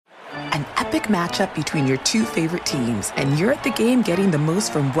An epic matchup between your two favorite teams, and you're at the game getting the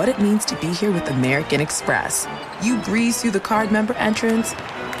most from what it means to be here with American Express. You breeze through the card member entrance,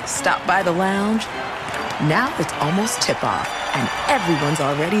 stop by the lounge. Now it's almost tip-off, and everyone's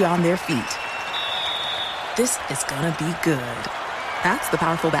already on their feet. This is gonna be good. That's the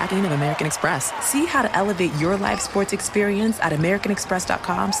powerful backing of American Express. See how to elevate your live sports experience at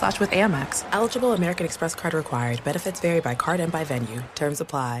americanexpress.com/with-Amex. Eligible American Express card required. Benefits vary by card and by venue. Terms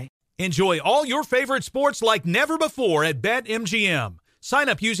apply. Enjoy all your favorite sports like never before at BetMGM. Sign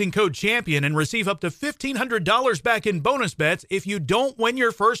up using code CHAMPION and receive up to $1,500 back in bonus bets if you don't win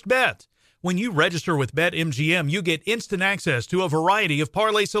your first bet. When you register with BetMGM, you get instant access to a variety of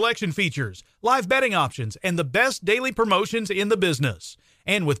parlay selection features, live betting options, and the best daily promotions in the business.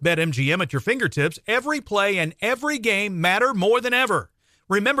 And with BetMGM at your fingertips, every play and every game matter more than ever.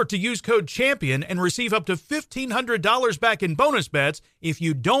 Remember to use code CHAMPION and receive up to $1,500 back in bonus bets if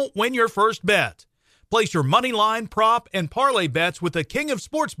you don't win your first bet. Place your money line, prop, and parlay bets with the king of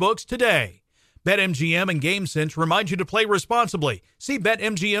sportsbooks today. BetMGM and GameSense remind you to play responsibly. See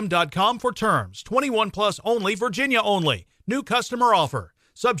BetMGM.com for terms. 21 plus only, Virginia only. New customer offer.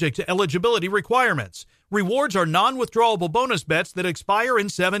 Subject to eligibility requirements. Rewards are non-withdrawable bonus bets that expire in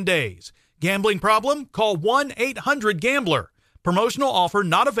 7 days. Gambling problem? Call 1-800-GAMBLER. Promotional offer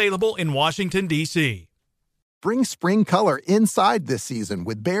not available in Washington, D.C. Bring spring color inside this season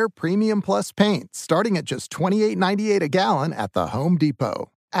with Behr Premium Plus paint, starting at just $28.98 a gallon at the Home Depot.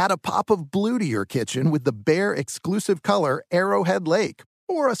 Add a pop of blue to your kitchen with the Behr exclusive color Arrowhead Lake,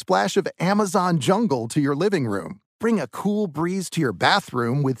 or a splash of Amazon Jungle to your living room. Bring a cool breeze to your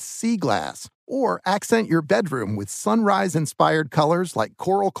bathroom with Sea Glass, or accent your bedroom with sunrise-inspired colors like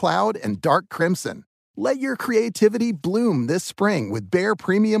Coral Cloud and Dark Crimson. Let your creativity bloom this spring with Behr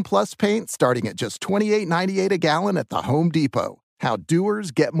Premium Plus paint starting at just $28.98 a gallon at the Home Depot. How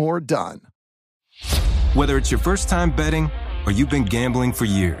doers get more done. Whether it's your first time betting or you've been gambling for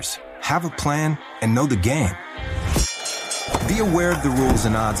years, have a plan and know the game. Be aware of the rules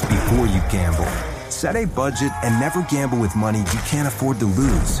and odds before you gamble. Set a budget and never gamble with money you can't afford to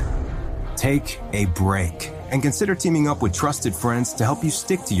lose. Take a break and consider teaming up with trusted friends to help you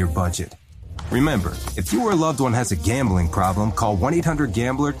stick to your budget. Remember, if you or a loved one has a gambling problem, call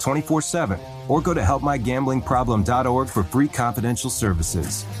 1-800-GAMBLER 24/7 or go to helpmygamblingproblem.org for free confidential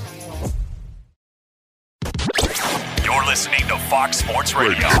services. You're listening to Fox Sports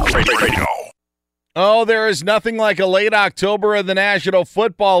Radio. Oh, there is nothing like a late October in the National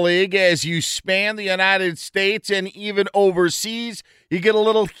Football League as you span the United States and even overseas. You get a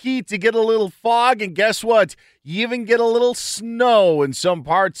little heat, you get a little fog, and guess what? You even get a little snow in some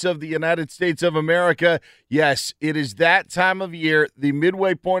parts of the United States of America. Yes, it is that time of year, the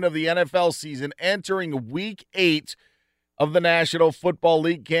midway point of the NFL season, entering Week 8 of the National Football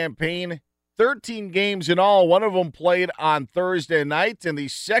League campaign. 13 games in all, one of them played on Thursday night, and the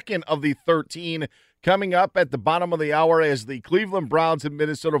second of the 13 coming up at the bottom of the hour as the Cleveland Browns and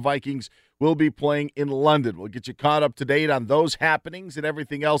Minnesota Vikings will be playing in London. We'll get you caught up to date on those happenings and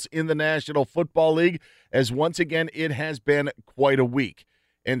everything else in the National Football League, as once again it has been quite a week.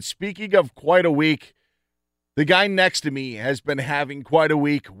 And speaking of quite a week, the guy next to me has been having quite a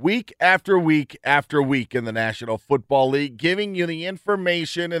week after week after week in the National Football League, giving you the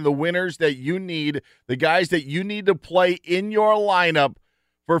information and the winners that you need, the guys that you need to play in your lineup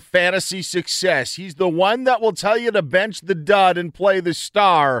for fantasy success. He's the one that will tell you to bench the dud and play the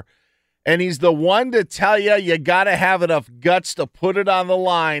star, and he's the one to tell you got to have enough guts to put it on the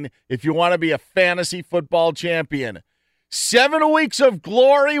line if you want to be a fantasy football champion. 7 weeks of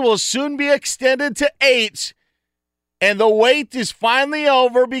glory will soon be extended to 8. And the wait is finally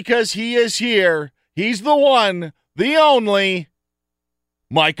over because he is here. He's the one, the only,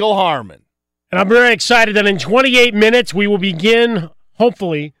 Michael Harmon. And I'm very excited that in 28 minutes we will begin,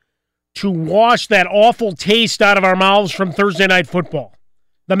 hopefully, to wash that awful taste out of our mouths from Thursday Night Football.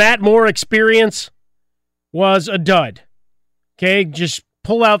 The Matt Moore experience was a dud. Okay, just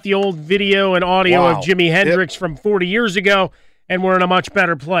pull out the old video and audio of Jimi Hendrix from 40 years ago, and we're in a much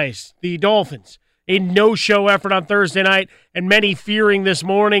better place. The Dolphins, a no-show effort on Thursday night, and many fearing this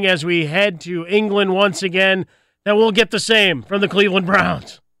morning as we head to England once again that we'll get the same from the Cleveland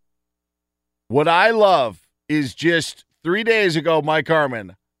Browns. What I love is just 3 days ago, Mike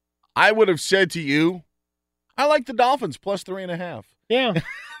Harmon, I would have said to you, I like the Dolphins plus 3.5. Yeah.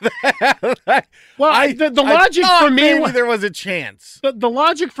 Well, the logic for me, maybe there was a chance. The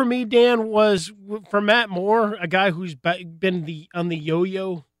logic for me, Dan, was for Matt Moore, a guy who's been on the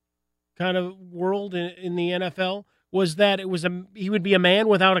yo-yo kind of world in the NFL, was that he would be a man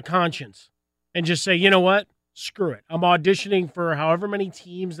without a conscience and just say, you know what, Screw it. I'm auditioning for however many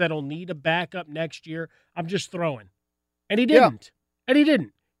teams that'll need a backup next year. I'm just throwing. And he didn't. And he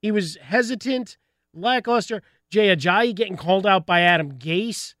didn't. He was hesitant, lackluster. Jay Ajayi getting called out by Adam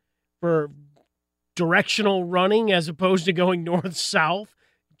Gase for directional running as opposed to going north-south.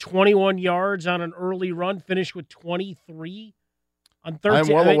 21 yards on an early run, finished with 23 on 13. I'm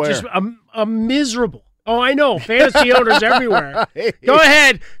well aware. Just a miserable. Oh, I know. Fantasy owners everywhere. Go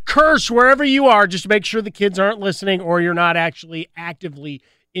ahead. Curse wherever you are. Just make sure the kids aren't listening or you're not actually actively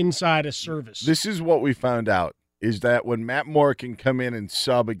inside a service. This is what we found out, is that when Matt Moore can come in and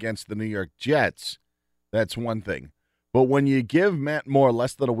sub against the New York Jets, that's one thing. But when you give Matt Moore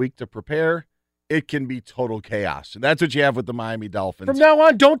less than a week to prepare, it can be total chaos. And that's what you have with the Miami Dolphins. From now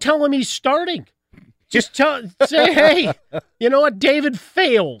on, don't tell him he's starting. Just say, hey, you know what? David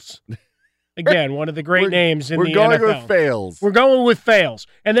Fales. Again, one of the great names in the NFL. We're going with Fales. We're going with Fales.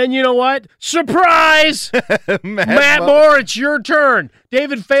 And then you know what? Surprise! Matt Moore, it's your turn.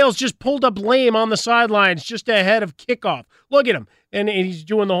 David Fales just pulled up lame on the sidelines just ahead of kickoff. Look at him. And he's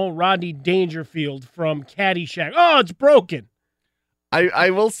doing the whole Rodney Dangerfield from Caddyshack. Oh, it's broken. I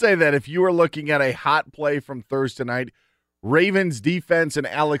will say that if you were looking at a hot play from Thursday night, Ravens defense and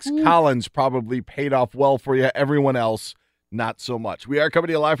Alex Collins probably paid off well for you. Everyone else, not so much. We are coming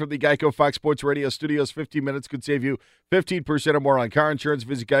to you live from the Geico Fox Sports Radio studios. 15 minutes could save you 15% or more on car insurance.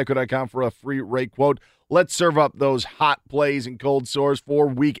 Visit geico.com for a free rate quote. Let's serve up those hot plays and cold sores for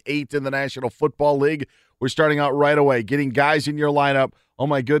Week 8 in the National Football League. We're starting out right away, getting guys in your lineup. Oh,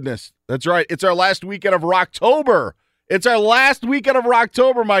 my goodness. That's right. It's our last weekend of Rocktober. It's our last weekend of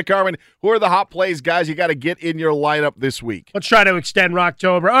Rocktober, Mike Carmen. Who are the hot plays, guys, you got to get in your lineup this week? Let's try to extend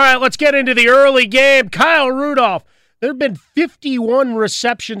Rocktober. All right, let's get into the early game. Kyle Rudolph. There have been 51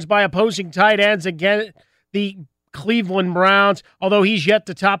 receptions by opposing tight ends against the Cleveland Browns, although he's yet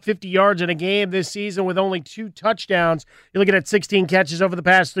to top 50 yards in a game this season with only 2 touchdowns. You're looking at 16 catches over the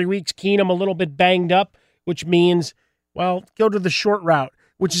past 3 weeks. Keenum a little bit banged up, which means, well, go to the short route,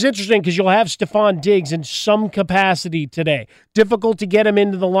 which is interesting because you'll have Stephon Diggs in some capacity today. Difficult to get him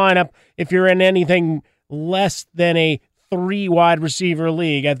into the lineup if you're in anything less than a 3 wide receiver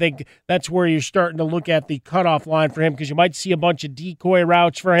league. I think that's where you're starting to look at the cutoff line for him because you might see a bunch of decoy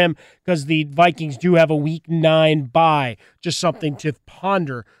routes for him because the Vikings do have a Week 9 bye. Just something to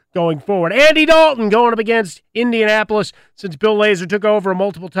ponder going forward. Andy Dalton going up against Indianapolis since Bill Lazor took over,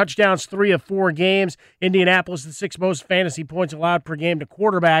 multiple touchdowns, 3 of 4 games. Indianapolis, the 6th most fantasy points allowed per game to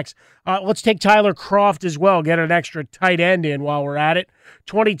quarterbacks. Let's take Tyler Kroft as well, get an extra tight end in while we're at it.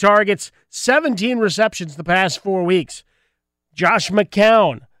 20 targets, 17 receptions the past 4 weeks. Josh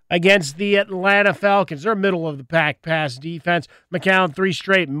McCown against the Atlanta Falcons. They're middle of the pack pass defense. McCown, 3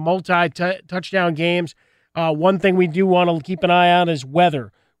 straight multi-touchdown games. One thing we do want to keep an eye on is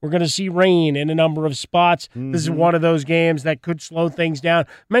weather. We're going to see rain in a number of spots. Mm-hmm. This is one of those games that could slow things down.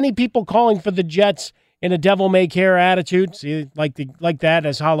 Many people calling for the Jets in a devil-may-care attitude, see, like that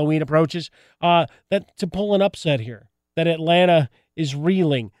as Halloween approaches, that to pull an upset here, that Atlanta is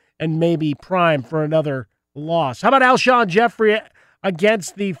reeling and maybe prime for another loss. How about Alshon Jeffrey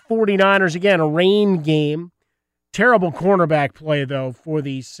against the 49ers? Again, a rain game. Terrible cornerback play, though, for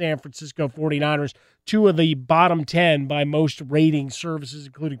the San Francisco 49ers. 2 of the bottom 10 by most rating services,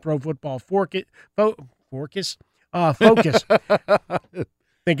 including Pro Football Focus.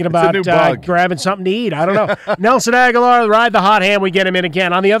 Thinking about grabbing something to eat. I don't know. Nelson Aguilar, ride the hot hand. We get him in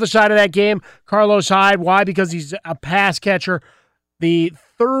again. On the other side of that game, Carlos Hyde. Why? Because he's a pass catcher. The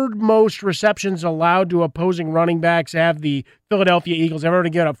 3rd most receptions allowed to opposing running backs have the Philadelphia Eagles. They've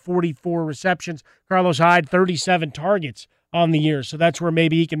already got up 44 receptions. Carlos Hyde, 37 targets on the year. So that's where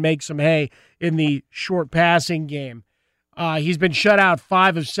maybe he can make some hay in the short passing game. He's been shut out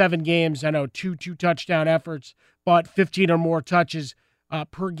 5 of 7 games. I know 2 touchdown efforts, but 15 or more touches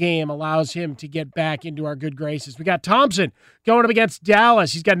per game allows him to get back into our good graces. We got Thompson going up against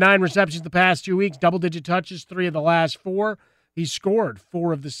Dallas. He's got 9 receptions the past 2 weeks, double-digit touches, 3 of the last 4. He's scored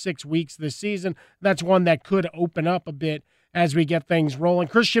 4 of the 6 weeks this season. That's one that could open up a bit as we get things rolling.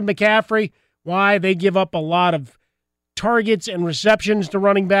 Christian McCaffrey, why? They give up a lot of targets and receptions to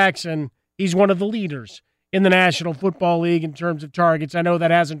running backs, and he's one of the leaders in the National Football League in terms of targets. I know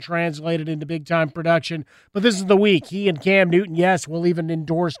that hasn't translated into big-time production, but this is the week. He and Cam Newton, yes, we'll even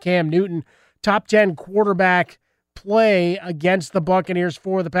endorse Cam Newton, top 10 quarterback play against the Buccaneers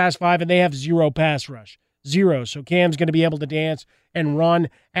for the past 5, and they have 0 pass rush. 0. So Cam's going to be able to dance and run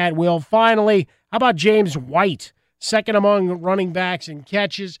at will. Finally, how about James White? 2nd among running backs in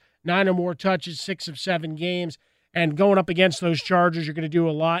catches, 9 or more touches, 6 of 7 games. And going up against those Chargers, you're going to do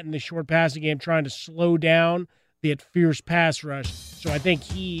a lot in the short passing game, trying to slow down that fierce pass rush. So I think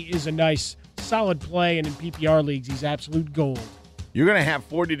he is a nice solid play, and in PPR leagues, he's absolute gold. You're going to have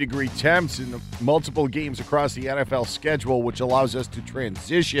 40-degree temps in multiple games across the NFL schedule, which allows us to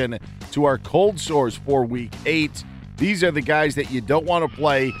transition to our cold sores for Week 8. These are the guys that you don't want to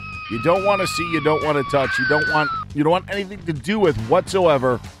play, you don't want to see, you don't want to touch, you don't want anything to do with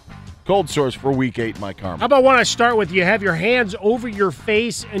whatsoever. Cold sores for Week 8, Mike Harmon. How about when I start with you have your hands over your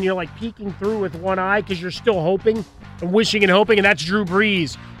face and you're like peeking through with one eye because you're still hoping and wishing and hoping, and that's Drew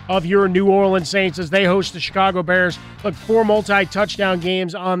Brees of your New Orleans Saints as they host the Chicago Bears. Look, 4 multi-touchdown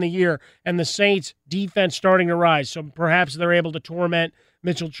games on the year, and the Saints' defense starting to rise. So perhaps they're able to torment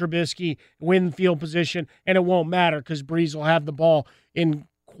Mitchell Trubisky, win field position, and it won't matter because Brees will have the ball in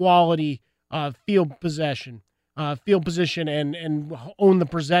quality field position and own the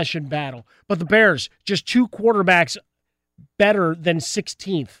possession battle. But the Bears, just 2 quarterbacks better than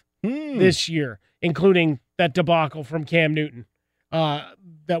 16th this year, including that debacle from Cam Newton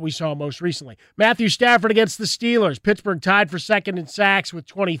that we saw most recently. Matthew Stafford against the Steelers. Pittsburgh tied for second in sacks with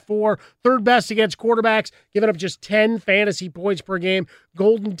 24. Third best against quarterbacks, giving up just 10 fantasy points per game.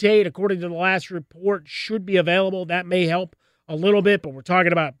 Golden Tate, according to the last report, should be available. That may help a little bit, but we're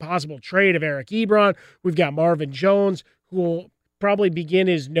talking about possible trade of Eric Ebron. We've got Marvin Jones, who will probably begin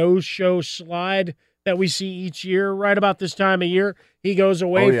his no-show slide that we see each year right about this time of year. He goes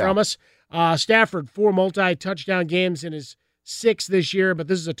away from us. Stafford, 4 multi-touchdown games in his 6 this year, but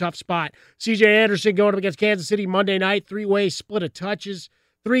this is a tough spot. C.J. Anderson going up against Kansas City Monday night, 3-way split of touches,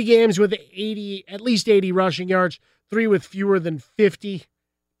 3 games with at least 80 rushing yards, 3 with fewer than 50.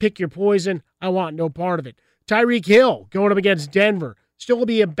 Pick your poison. I want no part of it. Tyreek Hill going up against Denver. Still will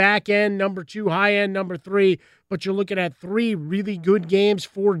be a back-end number 2, high-end number 3, but you're looking at 3 really good games,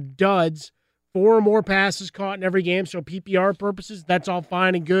 4 duds, 4 or more passes caught in every game. So PPR purposes, that's all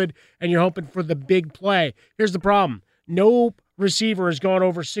fine and good, and you're hoping for the big play. Here's the problem. No receiver has gone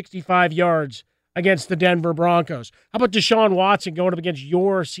over 65 yards against the Denver Broncos. How about Deshaun Watson going up against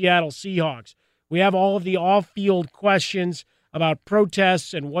your Seattle Seahawks? We have all of the off-field questions about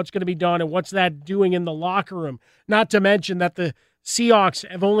protests and what's going to be done and what's that doing in the locker room. Not to mention that the Seahawks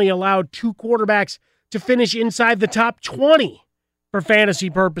have only allowed 2 quarterbacks to finish inside the top 20 for fantasy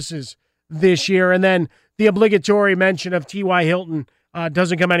purposes this year. And then the obligatory mention of T.Y. Hilton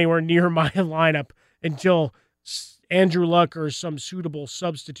doesn't come anywhere near my lineup until Andrew Luck or some suitable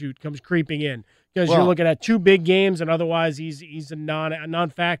substitute comes creeping in, because you're looking at 2 big games, and otherwise he's a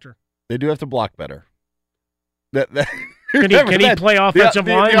non-factor. They do have to block better. Can he play offensive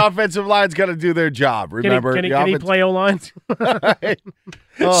line? The offensive line's got to do their job. Remember, can he play O-line?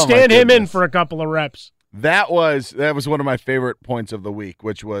 Oh, stand him in for a couple of reps. That was one of my favorite points of the week,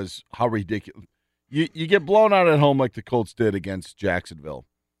 which was how ridiculous. You get blown out at home like the Colts did against Jacksonville.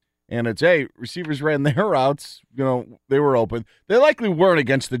 And it's, hey, receivers ran their routes. They were open. They likely weren't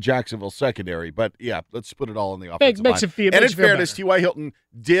against the Jacksonville secondary, but yeah, let's put it all in the offensive line. And in fairness, T.Y. Hilton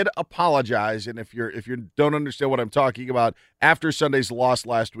did apologize. And if you don't understand what I'm talking about, after Sunday's loss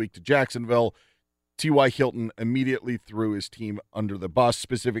last week to Jacksonville, T.Y. Hilton immediately threw his team under the bus,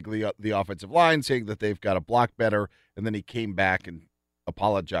 specifically the offensive line, saying that they've got to block better. And then he came back and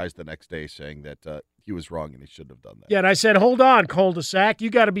apologized the next day, saying that he was wrong and he shouldn't have done that. Yeah, and I said, hold on, cul-de-sac.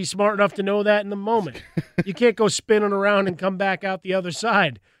 You got to be smart enough to know that in the moment. You can't go spinning around and come back out the other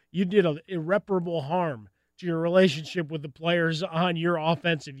side. You did irreparable harm to your relationship with the players on your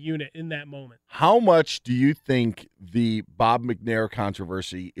offensive unit in that moment. How much do you think the Bob McNair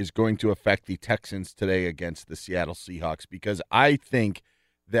controversy is going to affect the Texans today against the Seattle Seahawks? Because I think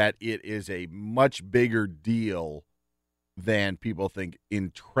that it is a much bigger deal than people think in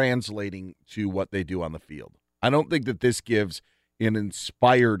translating to what they do on the field. I don't think that this gives an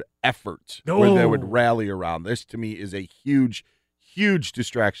inspired effort where they would rally around. This, to me, is a huge, huge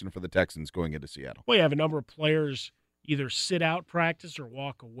distraction for the Texans going into Seattle. Well, you have a number of players either sit out practice or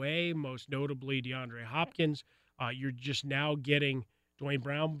walk away, most notably DeAndre Hopkins. You're just now getting Dwayne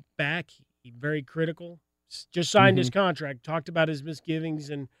Brown back. He's very critical. Just signed his contract, talked about his misgivings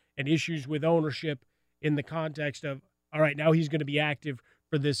and issues with ownership in the context of, all right, now he's going to be active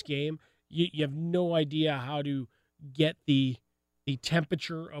for this game. You have no idea how to get the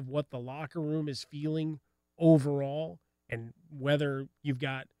temperature of what the locker room is feeling overall and whether you've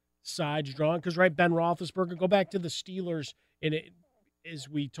got sides drawn. Because, right, Ben Roethlisberger, go back to the Steelers, and as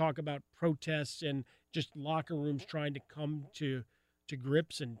we talk about protests and just locker rooms trying to come to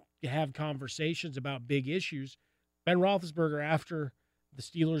grips and have conversations about big issues. Ben Roethlisberger, after the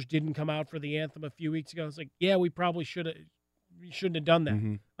Steelers didn't come out for the anthem a few weeks ago, it's like, yeah, we probably shouldn't have done that.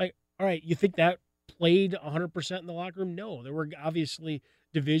 Mm-hmm. Like, all right, you think that played 100% in the locker room? No, there were obviously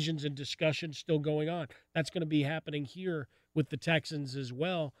divisions and discussions still going on. That's going to be happening here with the Texans as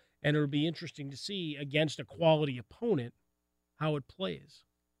well. and it'll be interesting to see against a quality opponent how it plays.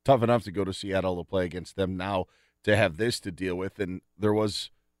 Tough enough to go to Seattle to play against them, now to have this to deal with. And there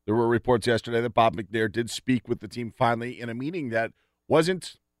were reports yesterday that Bob McNair did speak with the team finally in a meeting that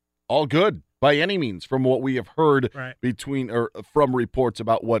wasn't all good by any means, from what we have heard from reports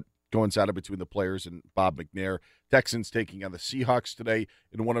about what coincided between the players and Bob McNair. Texans taking on the Seahawks today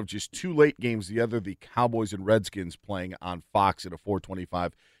in one of just two late games. The other, the Cowboys and Redskins, playing on Fox at a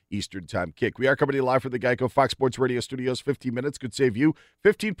 4:25 Eastern Time kick. We are coming to you live from the Geico Fox Sports Radio studios. 15 minutes could save you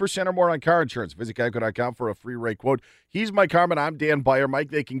 15% or more on car insurance. Visit geico.com for a free rate quote. He's Mike Harmon. I'm Dan Beyer.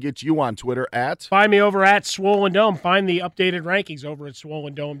 Mike, they can get you on Twitter at... Find me over at Swollen Dome. Find the updated rankings over at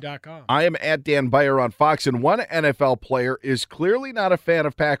swollendome.com. I am at Dan Beyer on Fox, and one NFL player is clearly not a fan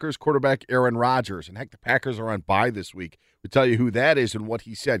of Packers quarterback Aaron Rodgers. And heck, the Packers are on bye this week. We'll tell you who that is and what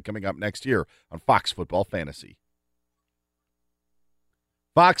he said coming up next year on Fox Football Fantasy.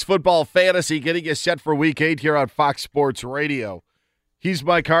 Fox Football Fantasy getting you set for Week 8 here on Fox Sports Radio. He's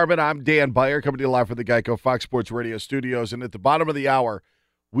Mike Harmon. I'm Dan Beyer, coming to you live from the Geico Fox Sports Radio studios. And at the bottom of the hour,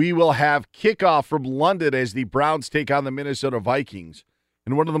 we will have kickoff from London as the Browns take on the Minnesota Vikings.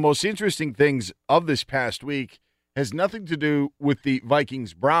 And one of the most interesting things of this past week has nothing to do with the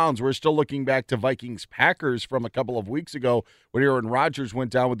Vikings-Browns. We're still looking back to Vikings-Packers from a couple of weeks ago when Aaron Rodgers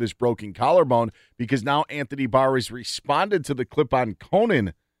went down with this broken collarbone, because now Anthony Barr has responded to the clip on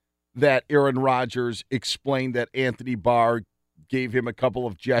Conan that Aaron Rodgers explained that Anthony Barr gave him a couple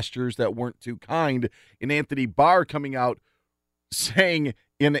of gestures that weren't too kind, and Anthony Barr coming out saying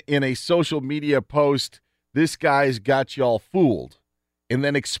in a social media post, "This guy's got y'all fooled," and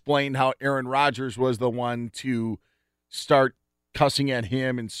then explained how Aaron Rodgers was the one to start cussing at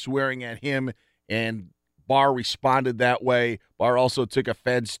him and swearing at him, and Barr responded that way. Barr also took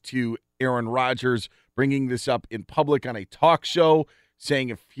offense to Aaron Rodgers bringing this up in public on a talk show, saying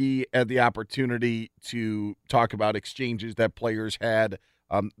if he had the opportunity to talk about exchanges that players had,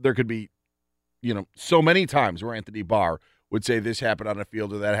 there could be, so many times where Anthony Barr would say this happened on a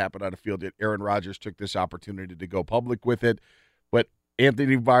field or that happened on a field. Aaron Rodgers took this opportunity to go public with it. But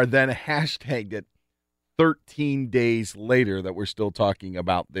Anthony Barr then hashtagged it 13 days later that we're still talking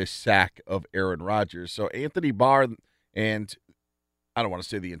about this sack of Aaron Rodgers. So Anthony Barr, and I don't want to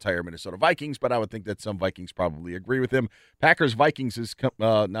say the entire Minnesota Vikings, but I would think that some Vikings probably agree with him. Packers-Vikings has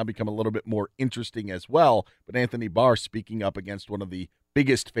now become a little bit more interesting as well, but Anthony Barr speaking up against one of the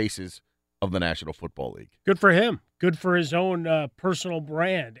biggest faces of the National Football League. Good for him. Good for his own personal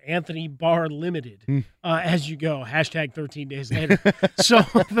brand, Anthony Barr Limited, as you go. Hashtag 13 days later. So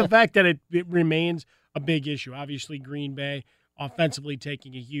the fact that it remains a big issue. Obviously, Green Bay offensively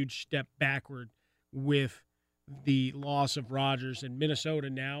taking a huge step backward with the loss of Rodgers, and Minnesota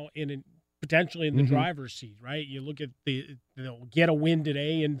now potentially in the driver's seat, right? You look at they'll get a win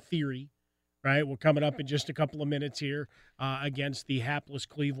today in theory, right? We're coming up in just a couple of minutes here against the hapless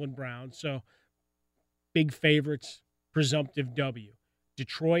Cleveland Browns. So big favorites, presumptive W.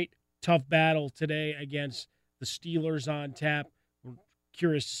 Detroit, tough battle today against the Steelers on tap. We're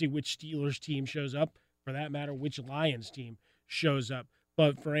curious to see which Steelers team shows up. For that matter, which Lions team shows up.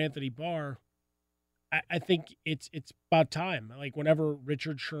 But for Anthony Barr, I think it's about time. Like whenever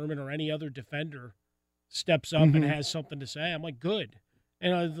Richard Sherman or any other defender steps up and has something to say, I'm like, good.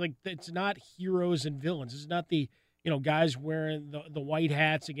 And like it's not heroes and villains. It's not the guys wearing the white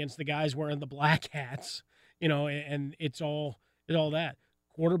hats against the guys wearing the black hats. And it's all that.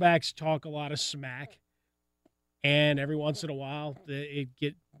 Quarterbacks talk a lot of smack, and every once in a while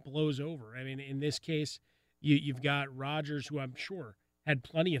it blows over. I mean, in this case, you've got Rodgers, who I'm sure had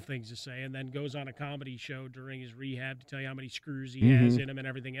plenty of things to say, and then goes on a comedy show during his rehab to tell you how many screws he has in him and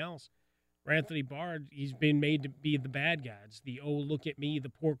everything else. For Anthony Barr, he's been made to be the bad guy. It's the, oh, look at me, the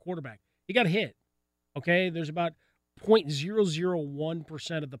poor quarterback. He got hit, okay? There's about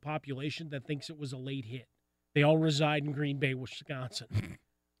 0.001% of the population that thinks it was a late hit. They all reside in Green Bay, Wisconsin.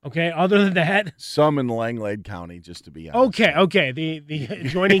 Okay, other than that. Some in Langlade County, just to be honest. Okay. The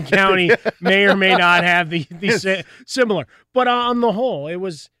adjoining county may or may not have the similar. But on the whole, it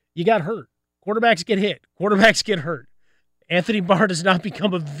was, you got hurt. Quarterbacks get hit. Quarterbacks get hurt. Anthony Barr does not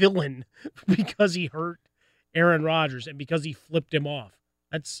become a villain because he hurt Aaron Rodgers and because he flipped him off.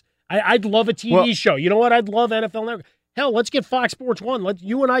 I'd love a TV show. You know what? I'd love NFL Network. Hell, let's get Fox Sports 1.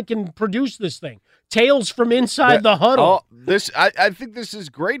 You and I can produce this thing. Tales from inside the huddle. I think this is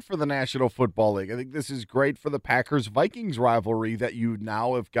great for the National Football League. I think this is great for the Packers-Vikings rivalry that you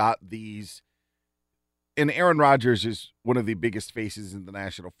now have got these. And Aaron Rodgers is one of the biggest faces in the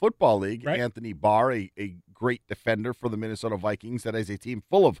National Football League. Right. Anthony Barr, a great defender for the Minnesota Vikings. That is a team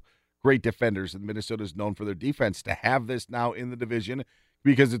full of great defenders, and Minnesota is known for their defense. To have this now in the division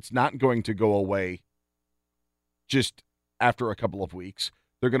because it's not going to go away just after a couple of weeks.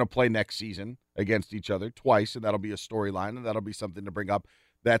 They're going to play next season against each other twice, and that'll be a storyline, and that'll be something to bring up.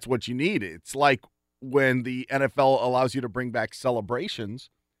 That's what you need. It's like when the NFL allows you to bring back celebrations,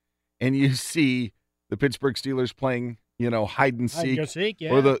 and you see the Pittsburgh Steelers playing, hide and seek,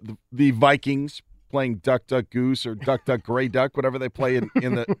 or the Vikings playing Duck, Duck, Goose, or Duck, Duck, Gray Duck, whatever they play in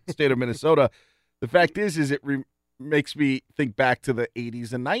the state of Minnesota. The fact is it makes me think back to the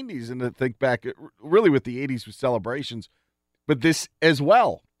 80s and 90s, and to think back really with the 80s with celebrations, but this as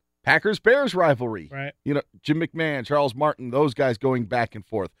well. Packers-Bears rivalry. Right. Jim McMahon, Charles Martin, those guys going back and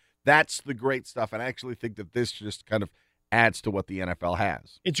forth. That's the great stuff, and I actually think that this just kind of adds to what the NFL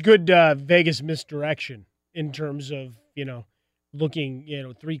has. It's good Vegas misdirection in terms of,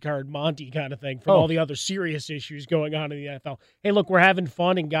 looking, three-card Monty kind of thing from all the other serious issues going on in the NFL. Hey, look, we're having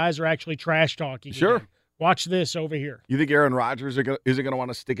fun, and guys are actually trash-talking. Sure. Again. Watch this over here. You think Aaron Rodgers isn't going to want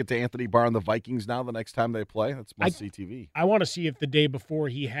to stick it to Anthony Barr and the Vikings now the next time they play? That's must-see TV. I want to see if the day before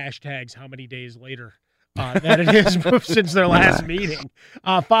he hashtags how many days later that it is since their last meeting.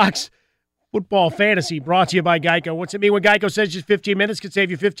 Fox Football Fantasy brought to you by Geico. What's it mean when Geico says just 15 minutes can save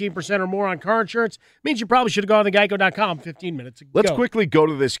you 15% or more on car insurance? It means you probably should have gone to geico.com 15 minutes ago. Let's quickly go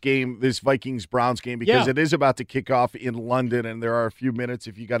to this game, this Vikings-Browns game, because it is about to kick off in London, and there are a few minutes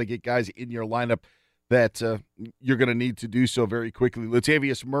if you got to get guys in your lineup that you're going to need to do so very quickly.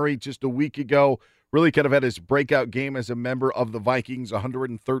 Latavius Murray, just a week ago, really kind of had his breakout game as a member of the Vikings,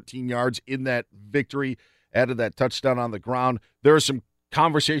 113 yards in that victory, added that touchdown on the ground. There was some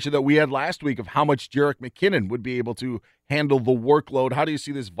conversation that we had last week of how much Jerick McKinnon would be able to handle the workload. How do you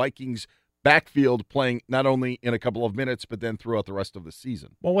see this Vikings backfield playing not only in a couple of minutes, but then throughout the rest of the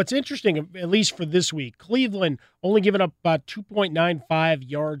season? Well, what's interesting, at least for this week, Cleveland only giving up about 2.95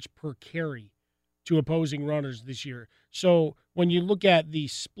 yards per carry to opposing runners this year. So when you look at the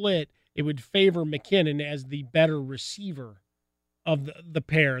split, it would favor McKinnon as the better receiver of the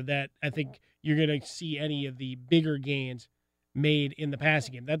pair, that I think you're going to see any of the bigger gains made in the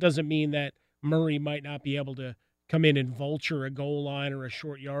passing game. That doesn't mean that Murray might not be able to come in and vulture a goal line or a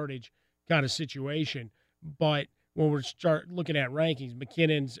short yardage kind of situation. But when we start looking at rankings,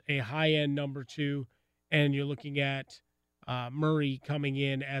 McKinnon's a high-end number 2, and you're looking at Murray coming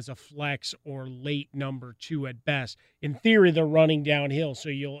in as a flex or late number 2 at best. In theory, they're running downhill, so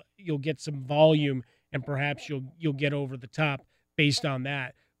you'll get some volume, and perhaps you'll get over the top based on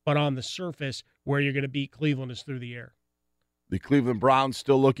that. But on the surface, where you're going to beat Cleveland is through the air. The Cleveland Browns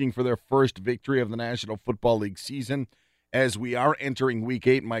still looking for their first victory of the National Football League season. As we are entering Week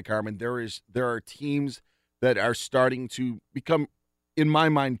 8, Mike Harmon, there are teams that are starting to become, in my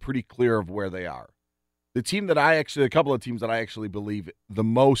mind, pretty clear of where they are. A couple of teams that I actually believe the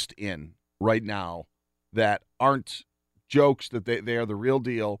most in right now that aren't jokes, that they are the real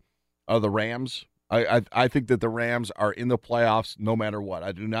deal, are the Rams. I think that the Rams are in the playoffs no matter what.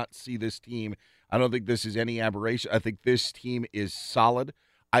 I do not see this team. I don't think this is any aberration. I think this team is solid.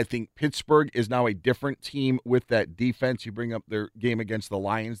 I think Pittsburgh is now a different team with that defense. You bring up their game against the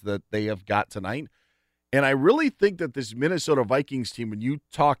Lions that they have got tonight. And I really think that this Minnesota Vikings team, when you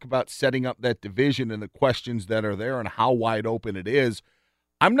talk about setting up that division and the questions that are there and how wide open it is,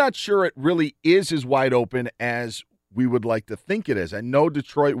 I'm not sure it really is as wide open as we would like to think it is. I know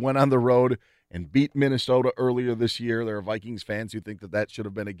Detroit went on the road and beat Minnesota earlier this year. There are Vikings fans who think that should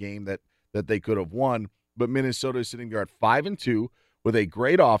have been a game that they could have won. But Minnesota is sitting there at 5-2 with a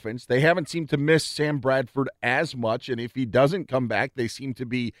great offense. They haven't seemed to miss Sam Bradford as much, and if he doesn't come back, they seem to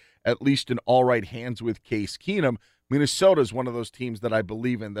be at least in all right hands with Case Keenum. Minnesota is one of those teams that I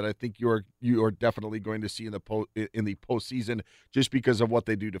believe in, that I think you are definitely going to see in the postseason, just because of what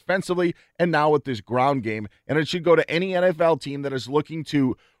they do defensively and now with this ground game. And it should go to any NFL team that is looking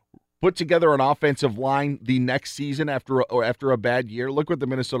to put together an offensive line the next season after a bad year. Look what the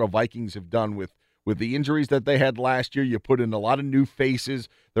Minnesota Vikings have done with the injuries that they had last year. You put in a lot of new faces.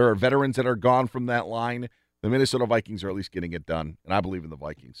 There are veterans that are gone from that line. The Minnesota Vikings are at least getting it done, and I believe in the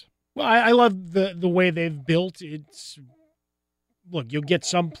Vikings. Well, I love the way they've built. Look, you'll get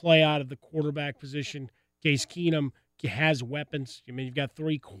some play out of the quarterback position. Case Keenum has weapons. I mean, you've got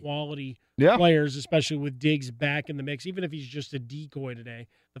 3 quality players, especially with Diggs back in the mix. Even if he's just a decoy today,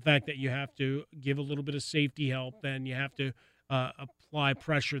 the fact that you have to give a little bit of safety help, then you have to apply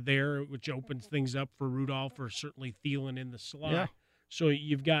pressure there, which opens things up for Rudolph or certainly Thielen in the slot. Yeah. So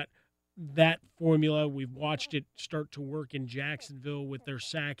you've got that formula. We've watched it start to work in Jacksonville with their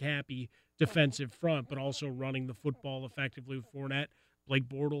sack-happy defensive front, but also running the football effectively with Fournette. Blake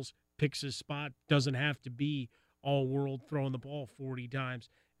Bortles picks his spot, doesn't have to be all-world throwing the ball 40 times.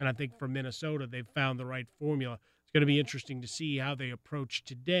 And I think for Minnesota, they've found the right formula. going to be interesting to see how they approach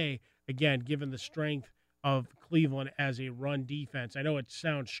today. Again, given the strength of Cleveland as a run defense. I know it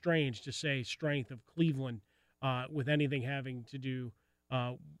sounds strange to say strength of Cleveland with anything having to do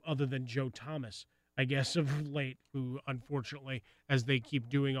other than Joe Thomas, I guess, of late, who unfortunately, as they keep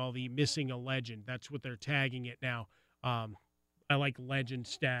doing all the missing a legend, that's what they're tagging it now. I like legend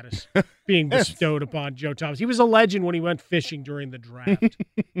status being bestowed upon Joe Thomas. He was a legend when he went fishing during the draft.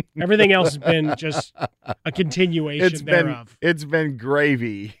 Everything else has been just a continuation thereof. It's been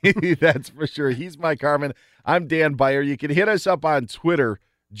gravy, that's for sure. He's Mike Harmon. I'm Dan Beyer. You can hit us up on Twitter,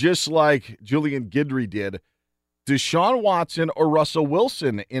 just like Julian Guidry did. Deshaun Watson or Russell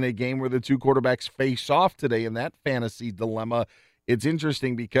Wilson in a game where the two quarterbacks face off today in that fantasy dilemma. It's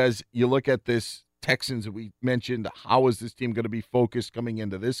interesting because you look at this Texans that we mentioned, how is this team going to be focused coming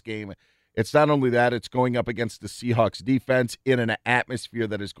into this game? It's not only that, it's going up against the Seahawks defense in an atmosphere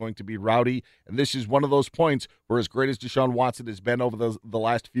that is going to be rowdy. And this is one of those points where, as great as Deshaun Watson has been over the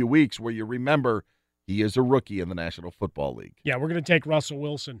last few weeks, where you remember he is a rookie in the National Football League. Yeah, we're going to take Russell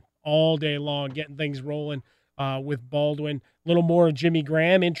Wilson all day long, getting things rolling with Baldwin. A little more of Jimmy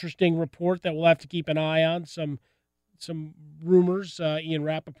Graham. Interesting report that we'll have to keep an eye on. Some rumors, Ian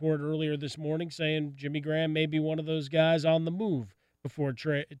Rappaport earlier this morning saying Jimmy Graham may be one of those guys on the move before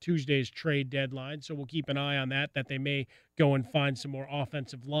Tuesday's trade deadline. So we'll keep an eye on that they may go and find some more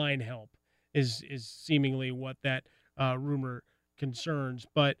offensive line help is seemingly what that rumor concerns.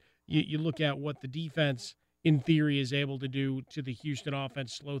 But you look at what the defense, in theory, is able to do to the Houston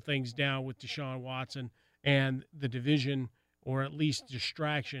offense, slow things down with Deshaun Watson, and the division, or at least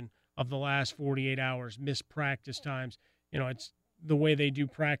distraction, of the last 48 hours, missed practice times. It's the way they do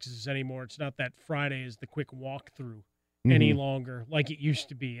practices anymore. It's not that Friday is the quick walkthrough any longer like it used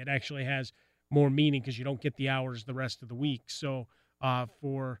to be. It actually has more meaning because you don't get the hours the rest of the week. So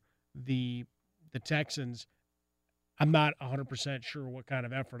for the Texans, I'm not 100% sure what kind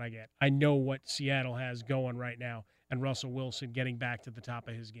of effort I get. I know what Seattle has going right now, and Russell Wilson getting back to the top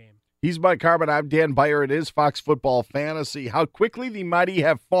of his game. He's Mike Harmon. I'm Dan Beyer. It is Fox Football Fantasy. How quickly the mighty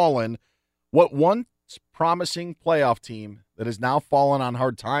have fallen. What once promising playoff team that has now fallen on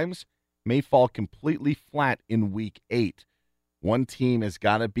hard times may fall completely flat in Week 8. One team has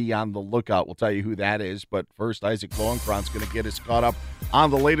got to be on the lookout. We'll tell you who that is. But first, Isaac Lowenkron's going to get us caught up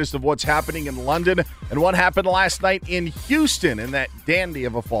on the latest of what's happening in London and what happened last night in Houston in that dandy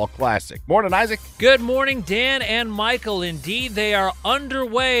of a fall classic. Morning, Isaac. Good morning, Dan and Michael. Indeed, they are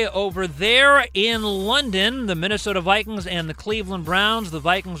underway over there in London. The Minnesota Vikings and the Cleveland Browns. The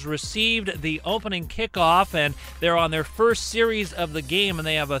Vikings received the opening kickoff, and they're on their first series of the game, and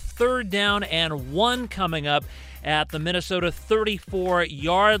they have a 3rd down and 1 coming up at the Minnesota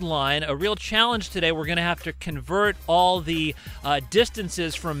 34-yard line. A real challenge today. We're going to have to convert all the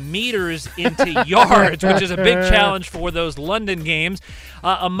distances from meters into yards, which is a big challenge for those London games.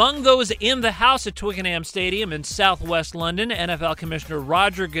 Among those in the house at Twickenham Stadium in southwest London, NFL Commissioner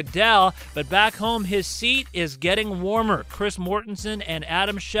Roger Goodell, but back home his seat is getting warmer. Chris Mortensen and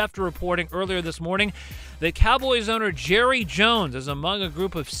Adam Schefter reporting earlier this morning that Cowboys owner Jerry Jones is among a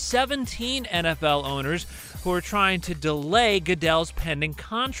group of 17 NFL owners who are trying to delay Goodell's pending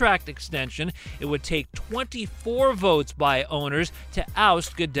contract extension. It would take 24 votes by owners to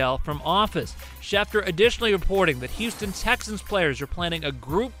oust Goodell from office. Schefter additionally reporting that Houston Texans players are planning a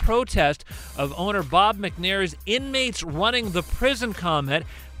group protest of owner Bob McNair's inmates running the prison comment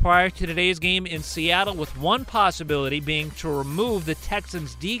prior to today's game in Seattle, with one possibility being to remove the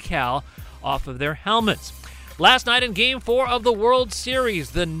Texans decal off of their helmets. Last night in Game 4 of the World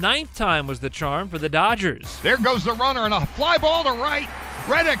Series, the 9th time was the charm for the Dodgers. There goes the runner, and a fly ball to right.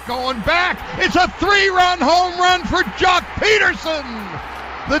 Reddick going back. It's a 3-run home run for Jock Peterson.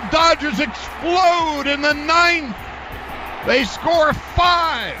 The Dodgers explode in the 9th. They score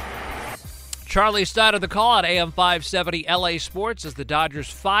 5. Charlie Stoddard, the call on AM 570 LA Sports, as the Dodgers'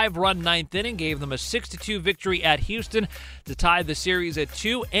 5-run 9th inning gave them a 6-2 victory at Houston to tie the series at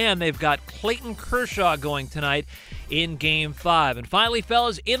 2, and they've got Clayton Kershaw going tonight in Game 5. And finally,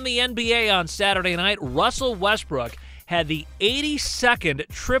 fellas, in the NBA on Saturday night, Russell Westbrook had the 82nd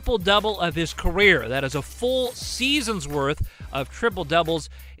triple-double of his career. That is a full season's worth of triple-doubles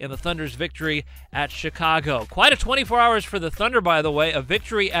in the Thunder's victory at Chicago. Quite a 24 hours for the Thunder, by the way. A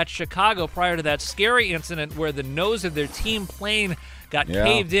victory at Chicago prior to that scary incident where the nose of their team plane got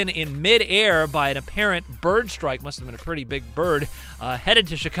caved in midair by an apparent bird strike. Must have been a pretty big bird, headed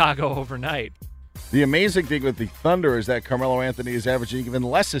to Chicago overnight. The amazing thing with the Thunder is that Carmelo Anthony is averaging even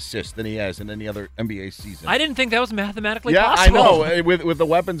less assists than he has in any other NBA season. I didn't think that was mathematically possible. Yeah, I know. With the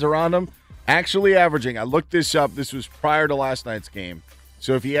weapons around him, actually averaging, I looked this up, this was prior to last night's game,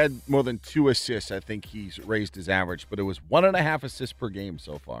 So if he had more than 2 assists, I think he's raised his average. But it was 1.5 assists per game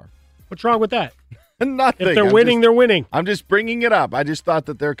so far. What's wrong with that? Nothing. If they're winning, they're winning. I'm just bringing it up. I just thought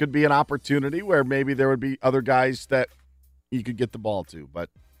that there could be an opportunity where maybe there would be other guys that you could get the ball to, but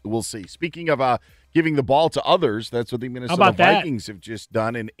we'll see. Speaking of giving the ball to others, that's what the Minnesota Vikings have just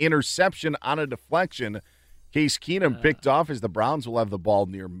done. An interception on a deflection. Case Keenum picked off as the Browns will have the ball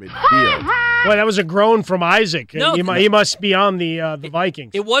near midfield. Boy, that was a groan from Isaac. No, he must be on the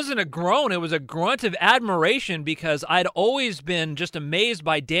Vikings. It wasn't a groan. It was a grunt of admiration because I'd always been just amazed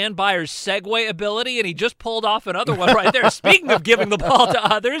by Dan Byer's segue ability, and he just pulled off another one right there. Speaking of giving the ball to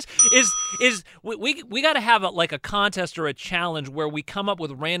others, we got to have a contest or a challenge where we come up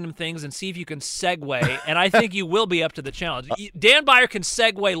with random things and see if you can segue, and I think you will be up to the challenge. Dan Byer can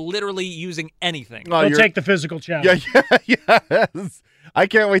segue literally using anything. We'll take the physical challenge. Yes. I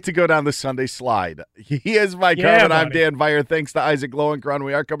can't wait to go down the Sunday slide. He is Mike Harmon. I'm Dan Byer. Thanks to Isaac Lowenkron.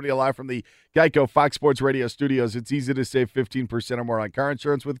 We are coming to you live from the Geico Fox Sports Radio studios. It's easy to save 15% or more on car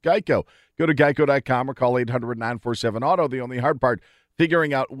insurance with Geico. Go to geico.com or call 800-947-AUTO. The only hard part,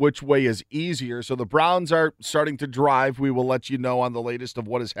 figuring out which way is easier. So the Browns are starting to drive. We will let you know on the latest of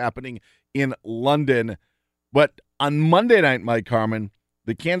what is happening in London. But on Monday night, Mike Harmon,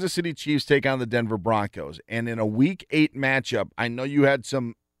 the Kansas City Chiefs take on the Denver Broncos. And in a Week 8 matchup, I know you had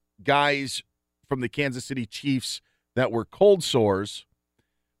some guys from the Kansas City Chiefs that were cold sores,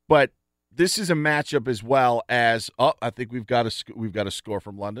 but this is a matchup as well as, I think we've got a score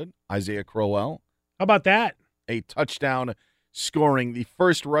from London, Isaiah Crowell. How about that? A touchdown scoring, the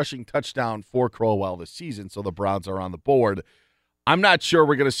first rushing touchdown for Crowell this season, so the Browns are on the board. I'm not sure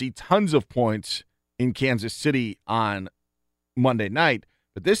we're going to see tons of points in Kansas City on Monday night,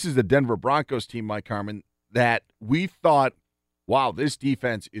 but this is the Denver Broncos team, Mike Harmon, that we thought, wow, this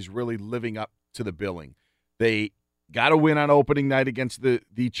defense is really living up to the billing. They got a win on opening night against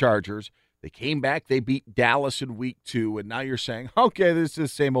the Chargers. They came back, they beat Dallas in week 2, and now you're saying, okay, this is the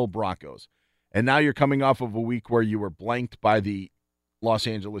same old Broncos. And now you're coming off of a week where you were blanked by the Los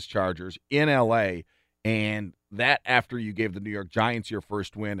Angeles Chargers in L.A., and that after you gave the New York Giants your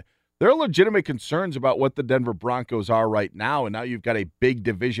first win. There are legitimate concerns about what the Denver Broncos are right now, and now you've got a big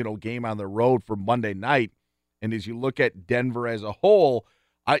divisional game on the road for Monday night. And as you look at Denver as a whole,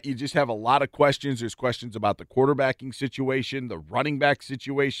 you just have a lot of questions. There's questions about the quarterbacking situation, the running back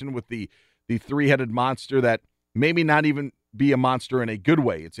situation with the three-headed monster that maybe not even be a monster in a good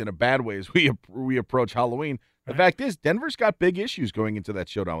way. It's in a bad way as we approach Halloween. The fact is, Denver's got big issues going into that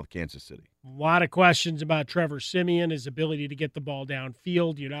showdown with Kansas City. A lot of questions about Trevor Siemian, his ability to get the ball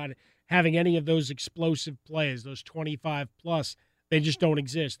downfield. You're not having any of those explosive plays, those 25-plus. They just don't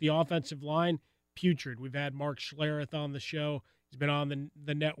exist. The offensive line, putrid. We've had Mark Schlereth on the show. He's been on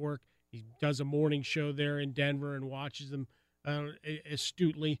the network. He does a morning show there in Denver and watches them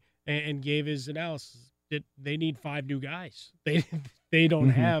astutely and gave his analysis that they need 5 new guys. They don't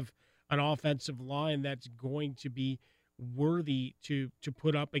have an offensive line that's going to be worthy to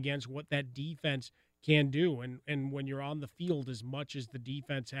put up against what that defense can do. And when you're on the field as much as the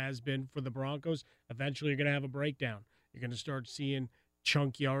defense has been for the Broncos, eventually you're going to have a breakdown. You're going to start seeing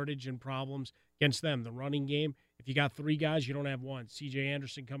chunk yardage and problems against them. The running game, if you got 3 guys, you don't have 1. C.J.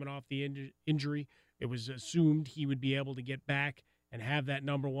 Anderson coming off the injury, it was assumed he would be able to get back and have that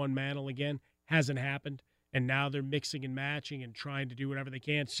number 1 mantle again. Hasn't happened. And now they're mixing and matching and trying to do whatever they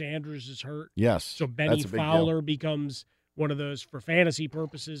can. Sanders is hurt. Yes. So Benny Fowler becomes one of those, for fantasy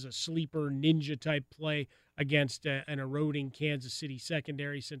purposes, a sleeper ninja-type play against an eroding Kansas City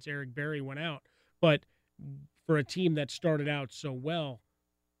secondary since Eric Berry went out. But for a team that started out so well,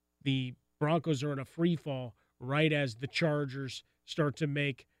 the Broncos are in a free fall right as the Chargers start to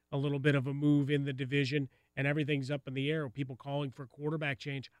make a little bit of a move in the division and everything's up in the air. People calling for quarterback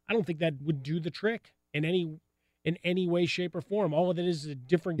change. I don't think that would do the trick in any way, shape, or form. All of it is a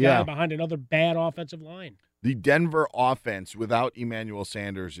different guy behind another bad offensive line. The Denver offense without Emmanuel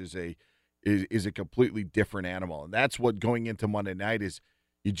Sanders is a completely different animal. And that's what going into Monday night is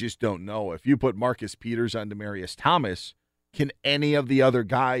you just don't know. If you put Marcus Peters on Demaryius Thomas, can any of the other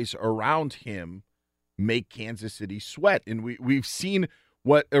guys around him make Kansas City sweat? And we've seen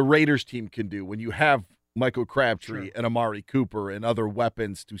what a Raiders team can do when you have Michael Crabtree and Amari Cooper and other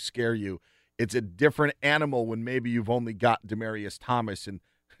weapons to scare you. It's a different animal when maybe you've only got Demaryius Thomas. And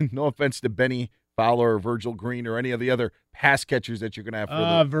no offense to Benny Fowler or Virgil Green or any of the other pass catchers that you're going to have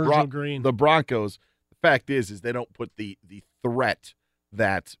for the Broncos. The fact is they don't put the threat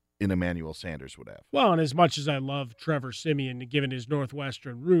that an Emmanuel Sanders would have. Well, and as much as I love Trevor Siemian, given his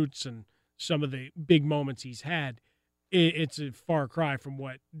Northwestern roots and some of the big moments he's had, it's a far cry from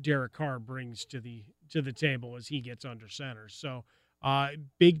what Derek Carr brings to the table as he gets under center. So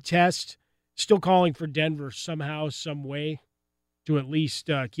Big test. Still calling for Denver somehow, some way to at least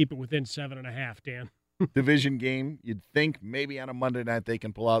keep it within 7.5, Dan. Division game, you'd think maybe on a Monday night they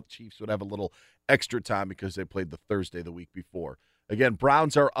can pull out. Chiefs would have a little extra time because they played the Thursday the week before. Again,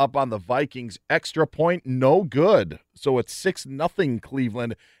 Browns are up on the Vikings. Extra point, no good. So it's 6-0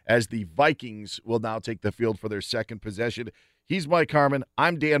 Cleveland as the Vikings will now take the field for their second possession. He's Mike Harmon.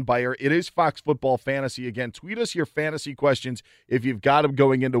 I'm Dan Beyer. It is Fox Football Fantasy. Again, tweet us your fantasy questions if you've got them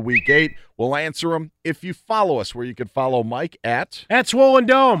going into Week 8. We'll answer them if you follow us, where you can follow Mike at Swollen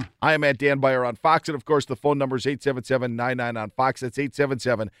Dome. I am at Dan Beyer on Fox. And, of course, the phone number is 877-99 on Fox. That's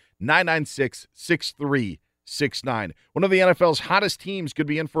 877-996-6369. One of the NFL's hottest teams could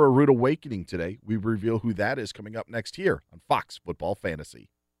be in for a rude awakening today. We reveal who that is coming up next here on Fox Football Fantasy.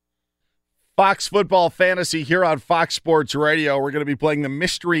 Fox Football Fantasy here on Fox Sports Radio. We're going to be playing the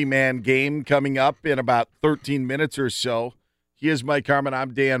Mystery Man game coming up in about 13 minutes or so. He is Mike Harmon.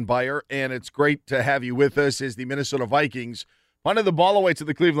 I'm Dan Beyer, and it's great to have you with us as the Minnesota Vikings punted the ball away to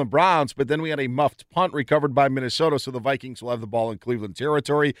the Cleveland Browns, but then we had a muffed punt recovered by Minnesota, so the Vikings will have the ball in Cleveland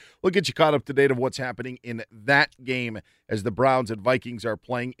territory. We'll get you caught up to date of what's happening in that game as the Browns and Vikings are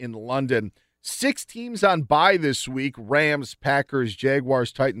playing in London. 6 teams on bye this week: Rams, Packers,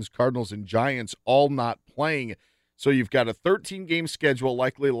 Jaguars, Titans, Cardinals, and Giants, all not playing. So you've got a 13-game schedule,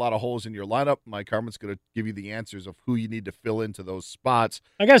 likely a lot of holes in your lineup. Mike Harmon's going to give you the answers of who you need to fill into those spots.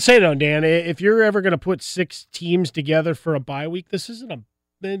 I got to say, though, Dan, if you're ever going to put 6 teams together for a bye week, this isn't a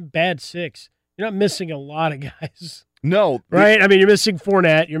bad 6. You're not missing a lot of guys. No. Right? I mean, you're missing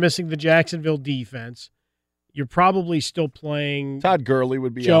Fournette. You're missing the Jacksonville defense. You're probably still playing Todd Gurley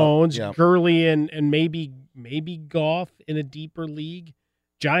would be Jones, out. Yeah. Gurley, and maybe Goff in a deeper league.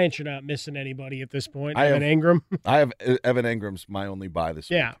 Giants, you're not missing anybody at this point. Evan Engram. I have Evan Engram's my only buy this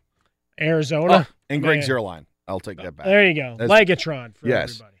week. Yeah. Arizona. And Greg Zuerlein. I'll take that back. There you go. Legatron for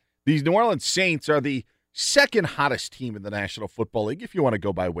everybody. These New Orleans Saints are the second hottest team in the National Football League, if you want to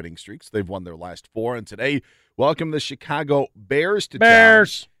go by winning streaks. They've won their last 4, and today welcome the Chicago Bears to town.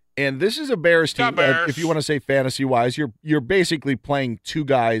 And this is a Bears team. If you want to say fantasy-wise, you're basically playing 2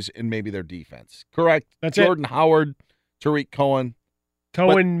 guys in maybe their defense. Correct? That's Jordan Howard, Tariq Cohen.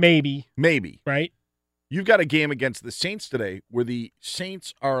 Maybe. Right? You've got a game against the Saints today where the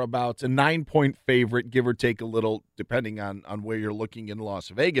Saints are about a 9-point favorite, give or take a little, depending on where you're looking in Las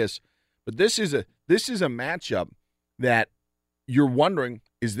Vegas. But this is a matchup that you're wondering,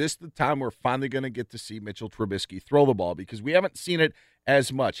 is this the time we're finally going to get to see Mitchell Trubisky throw the ball? Because we haven't seen it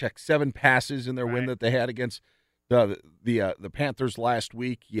as much. Heck, 7 passes in their win that they had against the Panthers last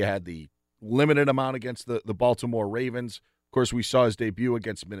week. You had the limited amount against the Baltimore Ravens. Of course, we saw his debut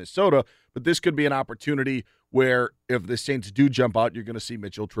against Minnesota, but this could be an opportunity where if the Saints do jump out, you're going to see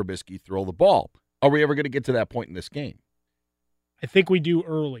Mitchell Trubisky throw the ball. Are we ever going to get to that point in this game? I think we do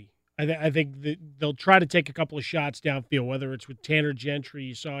early. I think they'll try to take a couple of shots downfield, whether it's with Tanner Gentry.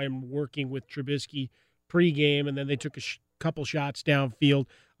 You saw him working with Trubisky pregame, and then they took a couple shots downfield.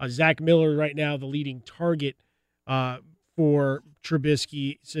 Zach Miller right now the leading target for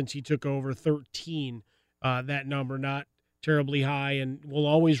Trubisky since he took over, 13. That number, not terribly high, and we'll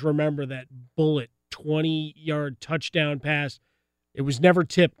always remember that bullet 20-yard touchdown pass. It was never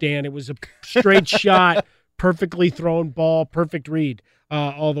tipped, Dan. It was a straight shot, perfectly thrown ball, perfect read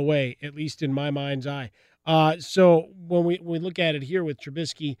all the way, at least in my mind's eye. So when we look at it here with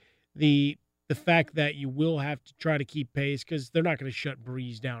Trubisky, the fact that you will have to try to keep pace because they're not going to shut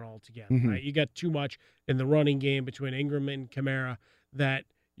Breeze down altogether. Mm-hmm. Right? You got too much in the running game between Ingram and Kamara that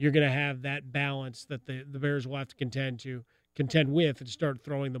you're going to have that balance that the Bears will have to contend with and start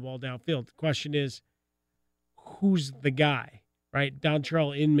throwing the ball downfield. The question is, who's the guy, right?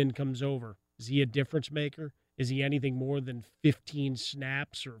 Dontrell Inman comes over. Is he a difference maker? Is he anything more than 15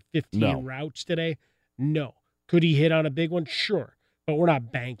 snaps or 15 routes today? No. Could he hit on a big one? Sure. But we're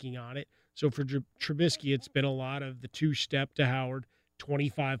not banking on it. So for Trubisky, it's been a lot of the 2-step to Howard,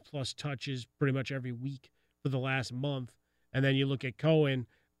 25-plus touches pretty much every week for the last month. And then you look at Cohen,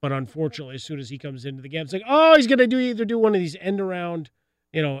 but unfortunately, as soon as he comes into the game, it's like, oh, he's going to either do one of these end-around,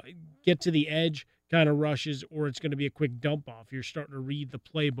 get to the edge kind of rushes, or it's going to be a quick dump-off. You're starting to read the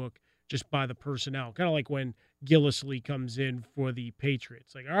playbook just by the personnel, kind of like when Gillislee comes in for the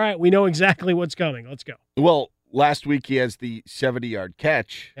Patriots. Like, all right, we know exactly what's coming. Let's go. Well, last week he has the 70-yard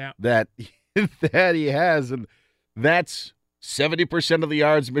catch that he has, and that's 70% of the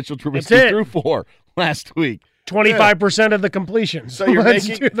yards Mitchell Trubisky threw for last week. 25% of the completions. So you're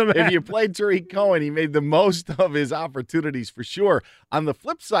making, if you played Tariq Cohen, he made the most of his opportunities for sure. On the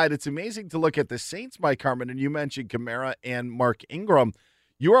flip side, it's amazing to look at the Saints, Mike Harmon, and you mentioned Kamara and Mark Ingram.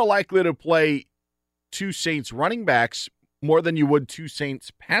 You are likely to play 2 Saints running backs more than you would two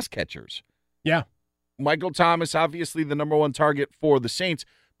Saints pass catchers. Yeah. Michael Thomas, obviously the number one target for the Saints,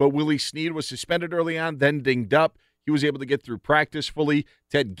 but Willie Snead was suspended early on, then dinged up. He was able to get through practice fully.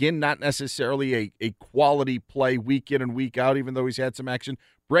 Ted Ginn, not necessarily a quality play week in and week out, even though he's had some action.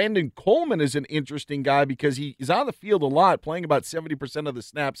 Brandon Coleman is an interesting guy because he's on the field a lot, playing about 70% of the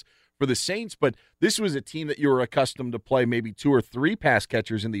snaps for the Saints, but this was a team that you were accustomed to play maybe 2 or 3 pass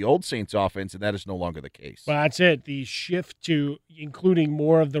catchers in the old Saints offense, and that is no longer the case. Well, that's it. The shift to including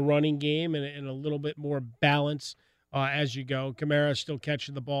more of the running game and a little bit more balance as you go. Kamara still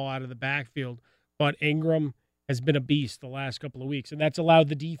catching the ball out of the backfield, but Ingram has been a beast the last couple of weeks, and that's allowed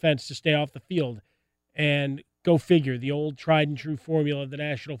the defense to stay off the field. And go figure, the old tried-and-true formula of the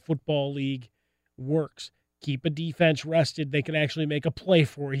National Football League works. Keep a defense rested. They can actually make a play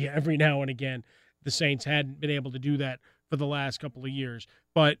for you every now and again. The Saints hadn't been able to do that for the last couple of years.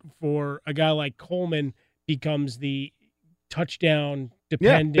 But for a guy like Coleman, becomes the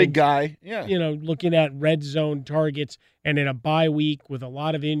touchdown-dependent. Big guy. Yeah. Looking at red zone targets, and in a bye week with a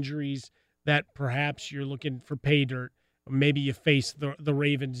lot of injuries, that perhaps you're looking for pay dirt. Maybe you face the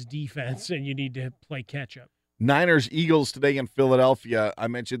Ravens defense and you need to play catch-up. Niners, Eagles today in Philadelphia. I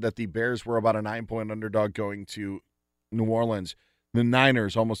mentioned that the Bears were about a 9-point underdog going to New Orleans. The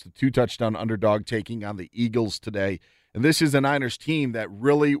Niners, almost a 2-touchdown underdog, taking on the Eagles today. And this is a Niners team that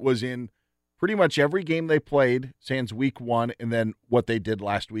really was in pretty much every game they played, sans week 1, and then what they did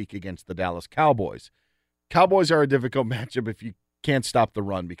last week against the Dallas Cowboys. Cowboys are a difficult matchup if you can't stop the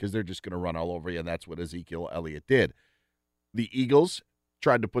run because they're just going to run all over you, and that's what Ezekiel Elliott did. The Eagles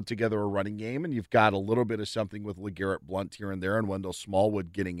tried to put together a running game, and you've got a little bit of something with LeGarrette Blount here and there and Wendell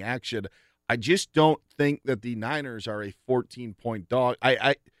Smallwood getting action. I just don't think that the Niners are a 14-point dog.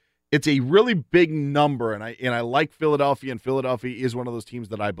 It's a really big number, and I like Philadelphia, and Philadelphia is one of those teams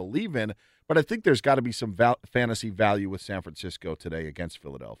that I believe in, but I think there's got to be some fantasy value with San Francisco today against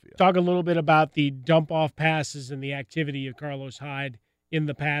Philadelphia. Talk a little bit about the dump-off passes and the activity of Carlos Hyde in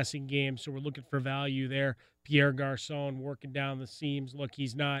the passing game, so we're looking for value there. Pierre Garçon working down the seams. Look,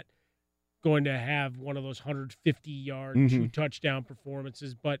 he's not going to have one of those 150-yard, 2-touchdown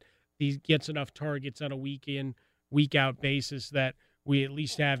performances, but he gets enough targets on a week-in, week-out basis that we at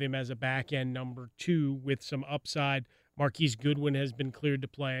least have him as a back-end number 2 with some upside. Marquise Goodwin has been cleared to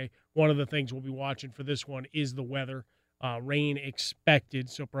play. One of the things we'll be watching for this one is the weather. Rain expected,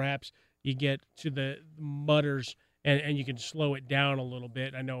 so perhaps you get to the mutters and you can slow it down a little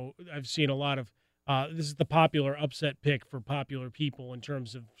bit. I know I've seen a lot of this is the popular upset pick for popular people in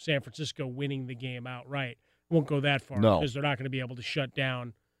terms of San Francisco winning the game outright. Won't go that far because they're not going to be able to shut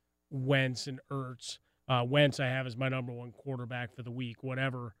down Wentz and Ertz. Wentz I have as my number 1 quarterback for the week.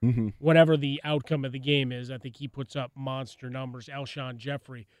 Whatever the outcome of the game is, I think he puts up monster numbers. Alshon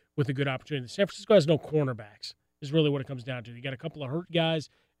Jeffrey with a good opportunity. San Francisco has no cornerbacks is really what it comes down to. You got a couple of hurt guys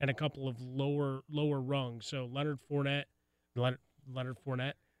and a couple of lower rungs. So Leonard Fournette.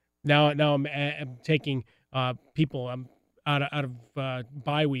 Now I'm taking people I'm out of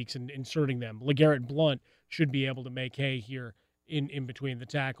bye weeks and inserting them. LeGarrette Blount should be able to make hay here in between the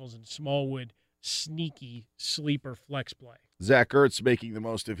tackles, and Smallwood, sneaky sleeper flex play. Zach Ertz making the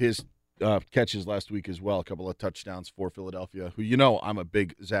most of his catches last week as well. A couple of touchdowns for Philadelphia, who I'm a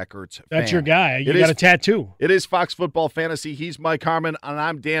big Zach Ertz fan. That's your guy. You got a tattoo. It is Fox Football Fantasy. He's Mike Harmon, and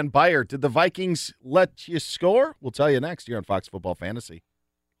I'm Dan Beyer. Did the Vikings let you score? We'll tell you next here on Fox Football Fantasy.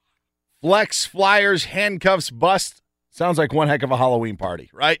 Flex, Flyers, handcuffs, bust. Sounds like one heck of a Halloween party,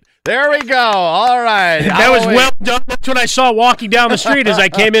 right? There we go. All right. That was well done. That's what I saw walking down the street as I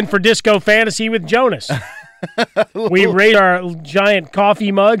came in for Disco Fantasy with Jonas. We raised our giant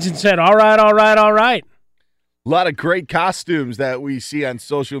coffee mugs and said, all right. A lot of great costumes that we see on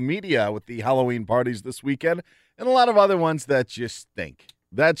social media with the Halloween parties this weekend, and a lot of other ones that just stink.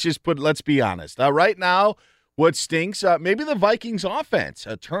 Let's be honest. Right now, what stinks, maybe the Vikings offense.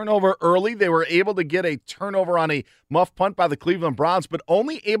 A turnover early. They were able to get a turnover on a muff punt by the Cleveland Browns, but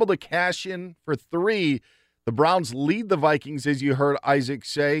only able to cash in for 3. The Browns lead the Vikings, as you heard Isaac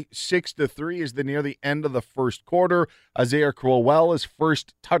say, 6-3 as they near the end of the first quarter. Isaiah Crowell, his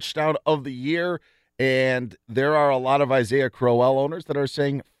first touchdown of the year, and there are a lot of Isaiah Crowell owners that are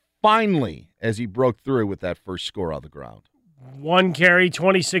saying, finally, as he broke through with that first score on the ground. 1 carry,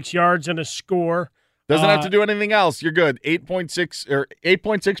 26 yards, and a score. Doesn't have to do anything else. You're good.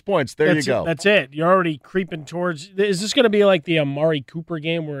 8.6 points. There you go. That's it. You're already creeping towards. Is this going to be like the Amari Cooper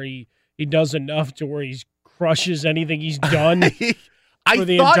game where he does enough to where he crushes anything he's done? I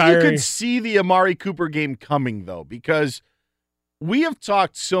thought you could see the Amari Cooper game coming, though, because we have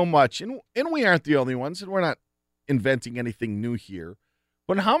talked so much, and we aren't the only ones, and we're not inventing anything new here,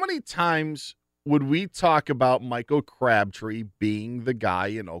 but how many times would we talk about Michael Crabtree being the guy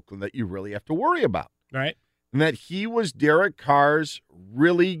in Oakland that you really have to worry about. Right. And that he was Derek Carr's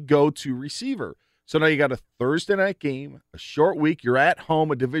really go-to receiver. So now you got a Thursday night game, a short week. You're at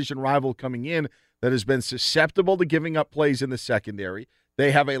home, a division rival coming in that has been susceptible to giving up plays in the secondary.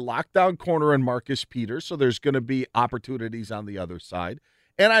 They have a lockdown corner in Marcus Peters, so there's going to be opportunities on the other side.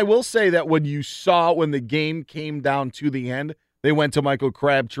 And I will say that when the game came down to the end, they went to Michael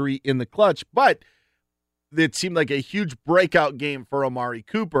Crabtree in the clutch. But it seemed like a huge breakout game for Amari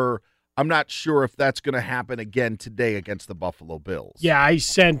Cooper. I'm not sure if that's going to happen again today against the Buffalo Bills. Yeah, I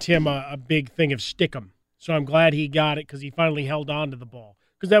sent him a big thing of Stickum. So I'm glad he got it because he finally held on to the ball.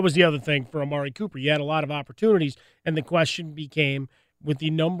 Because that was the other thing for Amari Cooper. You had a lot of opportunities, and the question became, with the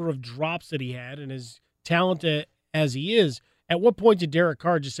number of drops that he had and as talented as he is, at what point did Derek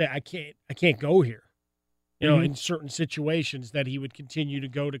Carr just say, I can't go here? You know, in certain situations that he would continue to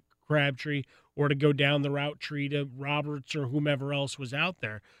go to Crabtree or to go down the route tree to Roberts or whomever else was out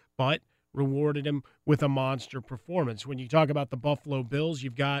there, but rewarded him with a monster performance. When you talk about the Buffalo Bills,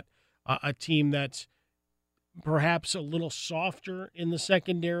 you've got a team that's perhaps a little softer in the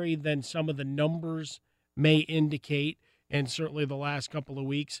secondary than some of the numbers may indicate, and certainly the last couple of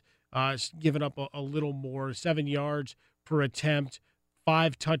weeks given up a little more, 7 yards per attempt,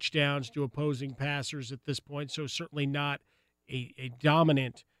 5 touchdowns to opposing passers at this point, so certainly not a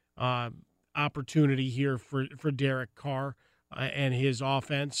dominant opportunity here for Derek Carr and his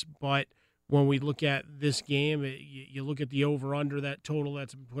offense. But when we look at this game, you look at the over-under, that total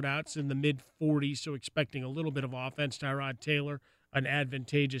that's been put out, it's in the mid-40s, so expecting a little bit of offense. Tyrod Taylor, an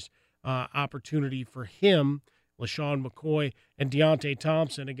advantageous opportunity for him. LaShawn McCoy and Deontay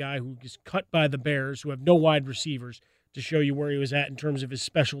Thompson, a guy who is cut by the Bears, who have no wide receivers, to show you where he was at in terms of his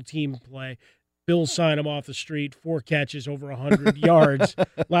special team play. Bills signed him off the street, 4 catches, over 100 yards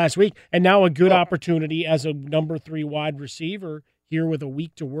last week, and now a good opportunity as a number 3 wide receiver here with a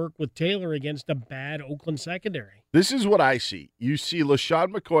week to work with Taylor against a bad Oakland secondary. This is what I see. You see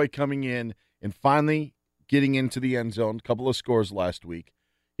LaShawn McCoy coming in and finally getting into the end zone, a couple of scores last week.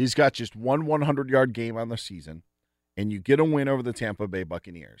 He's got just one 100-yard game on the season, and you get a win over the Tampa Bay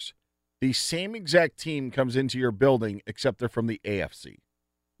Buccaneers. The same exact team comes into your building, except they're from the AFC.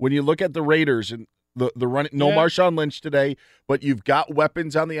 When you look at the Raiders and the run, no Marshawn Lynch today, but you've got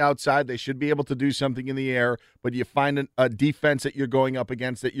weapons on the outside. They should be able to do something in the air, but you find a defense that you're going up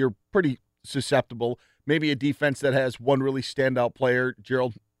against that you're pretty susceptible. Maybe a defense that has one really standout player,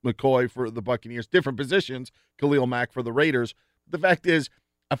 Gerald McCoy for the Buccaneers, different positions, Khalil Mack for the Raiders. The fact is,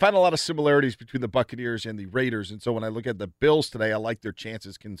 I find a lot of similarities between the Buccaneers and the Raiders, and so when I look at the Bills today, I like their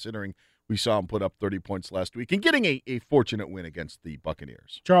chances considering we saw them put up 30 points last week and getting a fortunate win against the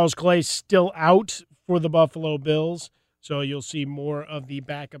Buccaneers. Charles Clay still out for the Buffalo Bills, so you'll see more of the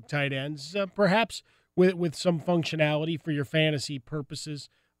backup tight ends, perhaps with some functionality for your fantasy purposes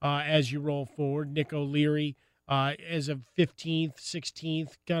as you roll forward. Nick O'Leary as a 15th,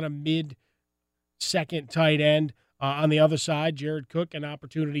 16th, kind of mid-second tight end. On the other side, Jared Cook, an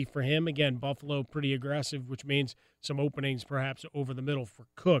opportunity for him. Again, Buffalo pretty aggressive, which means some openings perhaps over the middle for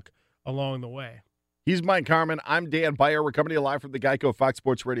Cook along the way. He's Mike Harmon. I'm Dan Beyer. We're coming to you live from the Geico Fox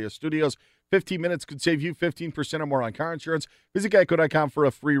Sports Radio studios. 15 minutes could save you 15% or more on car insurance. Visit geico.com for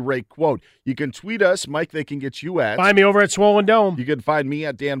a free rate quote. You can tweet us. Mike, they can get you at. Find me over at Swollen Dome. You can find me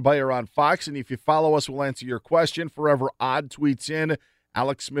at Dan Beyer on Fox. And if you follow us, we'll answer your question. Forever Odd tweets in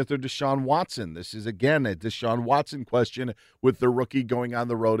Alex Smith or Deshaun Watson. This is, again, a Deshaun Watson question with the rookie going on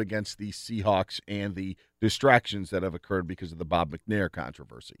the road against the Seahawks and the distractions that have occurred because of the Bob McNair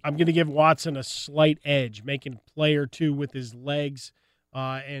controversy. I'm going to give Watson a slight edge, making a play or two with his legs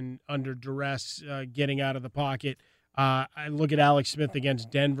and under duress, getting out of the pocket. I look at Alex Smith against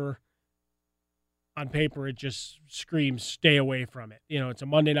Denver. On paper, it just screams, stay away from it. You know, it's a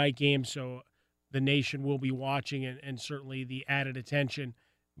Monday night game, so the nation will be watching and certainly the added attention,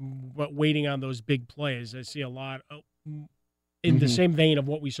 but waiting on those big plays. I see a lot in the same vein of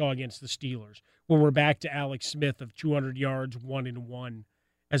what we saw against the Steelers, when we're back to Alex Smith of 200 yards, 1-1,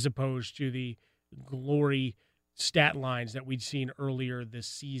 as opposed to the glory stat lines that we'd seen earlier this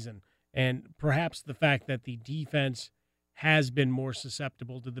season. And perhaps the fact that the defense has been more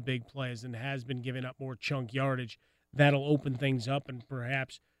susceptible to the big plays and has been giving up more chunk yardage, that'll open things up and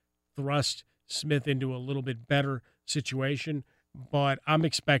perhaps thrust Smith into a little bit better situation. But I'm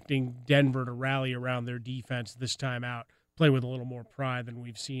expecting Denver to rally around their defense this time out, play with a little more pride than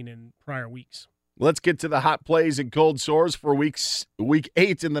we've seen in prior weeks. Let's get to the hot plays and cold sores for week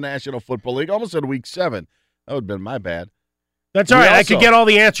 8 in the National Football League. Almost at week 7. That would have been my bad. That's all right. I could get all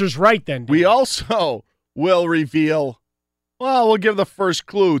the answers right then. We also will reveal Well, we'll give the first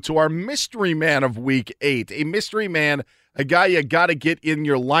clue to our mystery man of Week 8. A mystery man, a guy you got to get in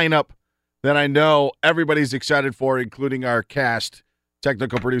your lineup that I know everybody's excited for, including our cast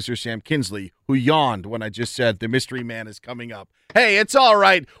technical producer Sam Kinsley, who yawned when I just said the mystery man is coming up. Hey, it's all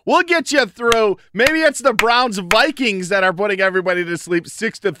right. We'll get you through. Maybe it's the Browns-Vikings that are putting everybody to sleep.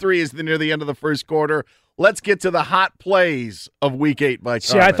 6-3 is near the end of the first quarter. Let's get to the hot plays of Week 8 by Carmen.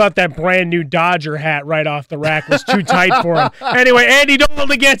 See, I thought that brand-new Dodger hat right off the rack was too tight for him. Anyway, Andy Dalton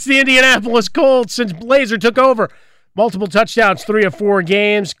against the Indianapolis Colts since Blazer took over. Multiple touchdowns, 3 of 4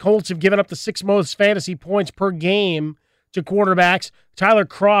 games. Colts have given up the 6th most fantasy points per game to quarterbacks. Tyler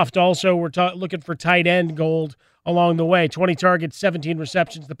Kroft also, we're looking for tight end gold along the way. 20 targets, 17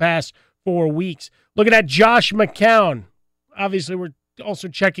 receptions the past 4 weeks. Looking at Josh McCown. Obviously, we're also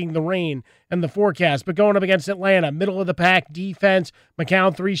checking the rain and the forecast, but going up against Atlanta, middle-of-the-pack defense.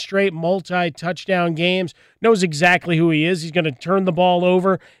 McCown, 3 straight multi-touchdown games. Knows exactly who he is. He's going to turn the ball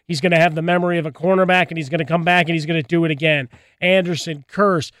over. He's going to have the memory of a cornerback, and he's going to come back, and he's going to do it again. Anderson,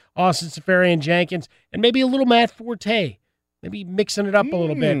 Kearse, Austin Seferian-Jenkins, and maybe a little Matt Forte. Maybe mixing it up a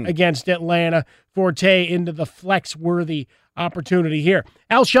little bit against Atlanta. Forte into the flex-worthy opportunity here.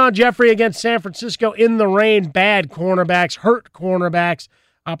 Alshon Jeffrey against San Francisco in the rain. Bad cornerbacks, hurt cornerbacks.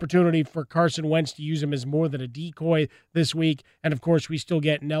 Opportunity for Carson Wentz to use him as more than a decoy this week. And, of course, we still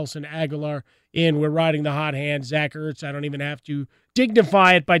get Nelson Aguilar in. We're riding the hot hand. Zach Ertz, I don't even have to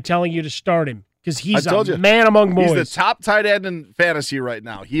dignify it by telling you to start him because he's a man among boys. He's the top tight end in fantasy right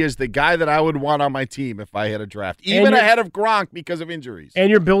now. He is the guy that I would want on my team if I had a draft, even ahead of Gronk because of injuries. And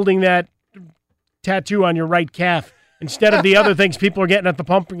you're building that tattoo on your right calf. Instead of the other things people are getting at the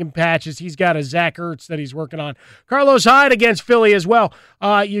pumpkin patches, he's got a Zach Ertz that he's working on. Carlos Hyde against Philly as well.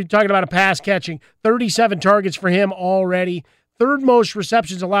 You're talking about a pass catching. 37 targets for him already. 3rd most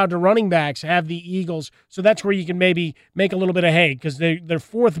receptions allowed to running backs have the Eagles. So that's where you can maybe make a little bit of hay because they're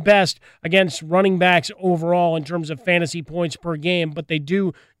 4th best against running backs overall in terms of fantasy points per game, but they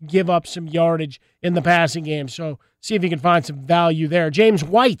do give up some yardage in the passing game. So see if you can find some value there. James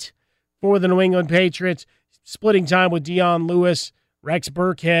White for the New England Patriots. Splitting time with Dion Lewis, Rex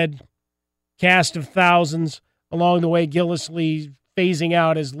Burkhead, cast of thousands. Along the way, Gillislee phasing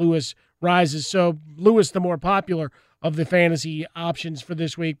out as Lewis rises. So Lewis, the more popular of the fantasy options for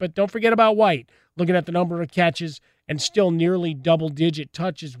this week. But don't forget about White. Looking at the number of catches and still nearly double-digit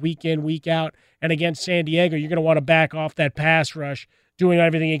touches week in, week out. And against San Diego, you're going to want to back off that pass rush, doing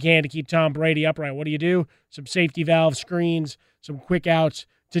everything you can to keep Tom Brady upright. What do? Some safety valve screens, some quick outs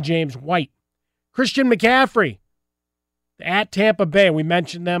to James White. Christian McCaffrey at Tampa Bay. We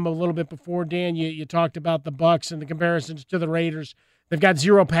mentioned them a little bit before, Dan. You talked about the Bucs and the comparisons to the Raiders. They've got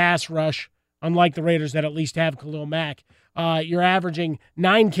 0 pass rush, unlike the Raiders that at least have Khalil Mack. You're averaging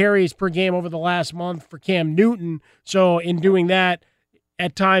 9 carries per game over the last month for Cam Newton. So in doing that,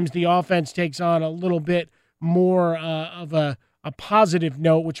 at times the offense takes on a little bit more of a positive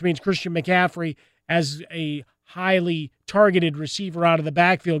note, which means Christian McCaffrey as a highly targeted receiver out of the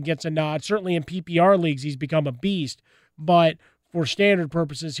backfield gets a nod. Certainly in PPR leagues, he's become a beast. But for standard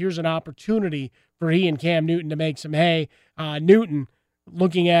purposes, here's an opportunity for he and Cam Newton to make some hay. Newton,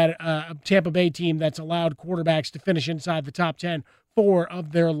 looking at a Tampa Bay team that's allowed quarterbacks to finish inside the top 10 4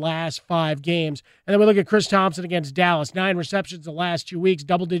 of their last 5 games. And then we look at Chris Thompson against Dallas. 9 receptions the last 2 weeks,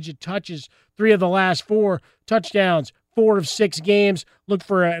 double-digit touches, 3 of the last 4 touchdowns. 4 of 6 games. Look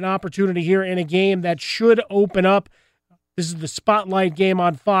for an opportunity here in a game that should open up. This is the spotlight game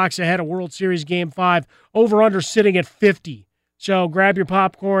on Fox ahead of World Series Game 5. Over-under sitting at 50. So grab your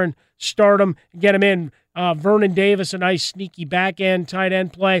popcorn, start them, get them in. Vernon Davis, a nice sneaky back-end tight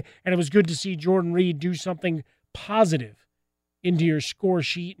end play. And it was good to see Jordan Reed do something positive into your score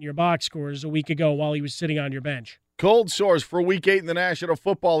sheet and your box scores a week ago while he was sitting on your bench. Cold sores for Week 8 in the National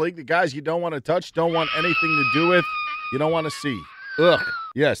Football League. The guys you don't want to touch, don't want anything to do with. You don't want to see. Ugh.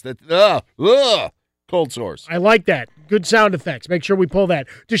 Yes, that. Ugh. Cold sores. I like that. Good sound effects. Make sure we pull that.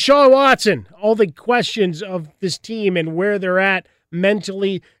 Deshaun Watson, all the questions of this team and where they're at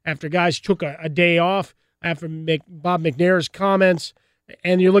mentally after guys took a day off, after Bob McNair's comments,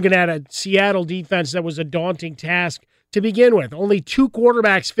 and you're looking at a Seattle defense that was a daunting task to begin with. Only 2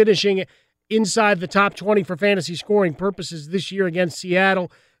 quarterbacks finishing inside the top 20 for fantasy scoring purposes this year against Seattle.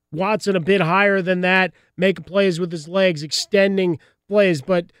 Watson a bit higher than that, making plays with his legs, extending plays,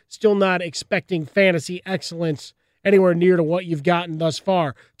 but still not expecting fantasy excellence anywhere near to what you've gotten thus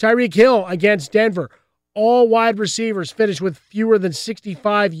far. Tyreek Hill against Denver. All wide receivers finished with fewer than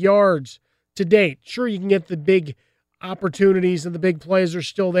 65 yards to date. Sure, you can get the big opportunities and the big plays are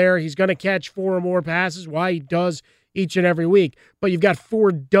still there. He's going to catch 4 or more passes. Why he does each and every week. But you've got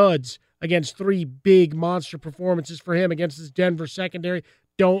 4 duds against 3 big monster performances for him against this Denver secondary.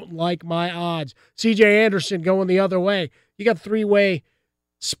 Don't like my odds. C.J. Anderson going the other way. You got 3-way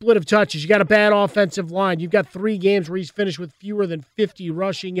split of touches. You got a bad offensive line. You've got 3 games where he's finished with fewer than 50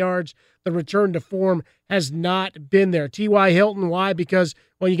 rushing yards. The return to form has not been there. T.Y. Hilton, why? Because,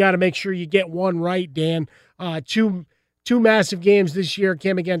 well, you got to make sure you get one right, Dan. Two massive games this year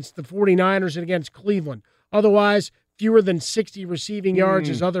came against the 49ers and against Cleveland. Otherwise, fewer than 60 receiving yards.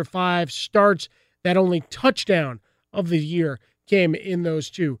 His other 5 starts. That only touchdown of the year came in those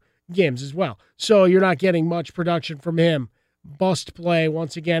 2 games as well. So you're not getting much production from him. Bust play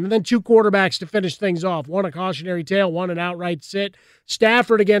once again. And then 2 quarterbacks to finish things off. One a cautionary tale, one an outright sit.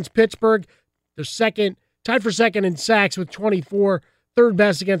 Stafford against Pittsburgh. They're tied for second in sacks with 24. Third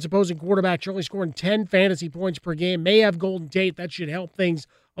best against opposing quarterbacks. You're only scoring 10 fantasy points per game. May have Golden Tate. That should help things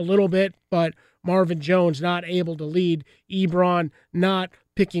a little bit. But Marvin Jones not able to lead. Ebron not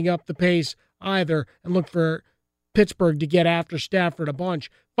picking up the pace either. And look for Pittsburgh to get after Stafford a bunch.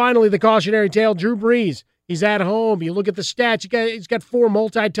 Finally, the cautionary tale, Drew Brees. He's at home. You look at the stats. He's got 4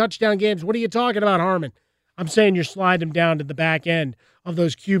 multi-touchdown games. What are you talking about, Harmon? I'm saying you're sliding him down to the back end of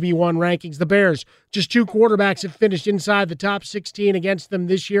those QB1 rankings. The Bears, just 2 quarterbacks have finished inside the top 16 against them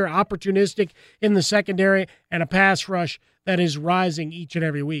this year. Opportunistic in the secondary and a pass rush that is rising each and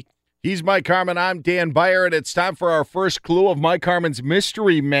every week. He's Mike Harmon. I'm Dan Beyer, and it's time for our first clue of Mike Harmon's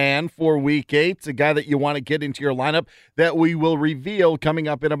mystery man for Week 8. It's a guy that you want to get into your lineup that we will reveal coming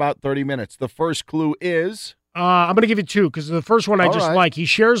up in about 30 minutes. The first clue is? I'm going to give you 2 because the first one I just like. He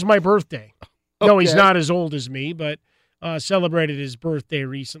shares my birthday. Okay. No, he's not as old as me, but celebrated his birthday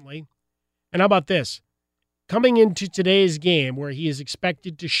recently. And how about this? Coming into today's game where he is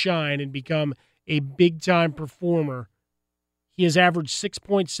expected to shine and become a big-time performer, he has averaged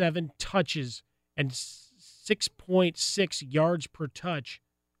 6.7 touches and 6.6 yards per touch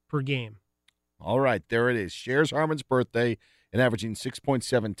per game. All right, there it is. Shares Harmon's birthday and averaging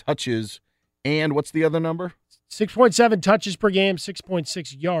 6.7 touches. And what's the other number? 6.7 touches per game,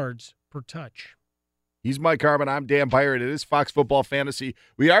 6.6 yards per touch. He's Mike Harmon. I'm Dan Beyer. It is Fox Football Fantasy.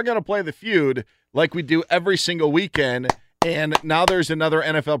 We are going to play the feud like we do every single weekend. And now there's another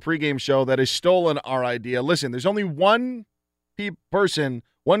NFL pregame show that has stolen our idea. Listen, there's only one person,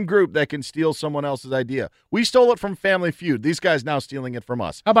 one group that can steal someone else's idea. We stole it from Family Feud. These guys now stealing it from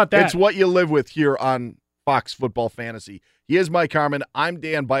us. How about that? It's what you live with here on Fox Football Fantasy. He is Mike Harmon. I'm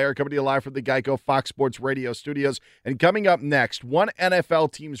Dan Beyer, coming to you live from the Geico Fox Sports Radio studios. And coming up next, one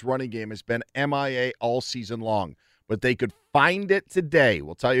NFL team's running game has been MIA all season long, but they could find it today.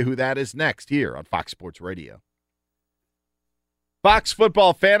 We'll tell you who that is next here on Fox Sports Radio. Fox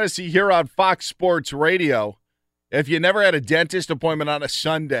Football Fantasy here on Fox Sports Radio. If you never had a dentist appointment on a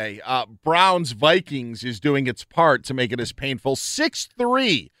Sunday, Browns-Vikings is doing its part to make it as painful.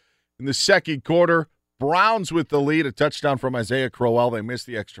 6-3 in the second quarter. Browns with the lead, a touchdown from Isaiah Crowell. They missed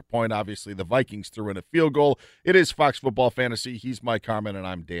the extra point. Obviously, the Vikings threw in a field goal. It is Fox Football Fantasy. He's Mike Harmon, and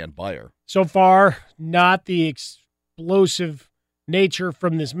I'm Dan Beyer. So far, not the explosive nature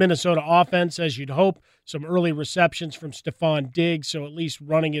from this Minnesota offense as you'd hope. Some early receptions from Stephon Diggs, so at least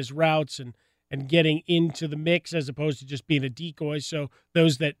running his routes and getting into the mix as opposed to just being a decoy. So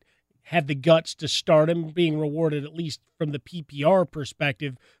those that had the guts to start him being rewarded, at least from the PPR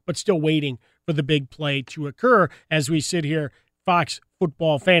perspective, but still waiting for the big play to occur as we sit here. Fox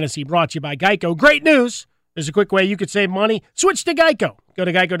Football Fantasy brought to you by Geico. Great news. There's a quick way you could save money. Switch to Geico. Go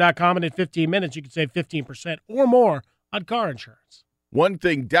to geico.com, and in 15 minutes you can save 15% or more on car insurance. One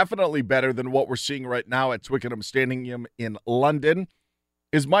thing definitely better than what we're seeing right now at Twickenham Stadium in London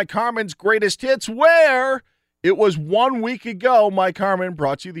is Mike Harmon's Greatest Hits, where it was 1 week ago Mike Harmon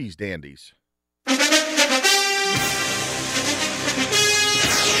brought you these dandies.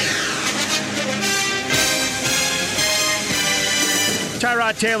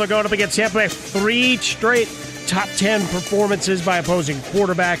 Tyrod Taylor going up against Tampa Bay. 3 straight top 10 performances by opposing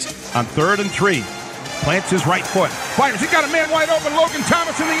quarterbacks. On 3rd and 3, plants his right foot. Fires, he got a man wide open. Logan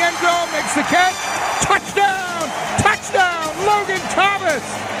Thomas in the end zone, makes the catch. Touchdown! Touchdown! Logan Thomas!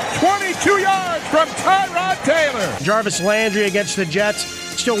 22 yards from Tyrod Taylor. Jarvis Landry against the Jets.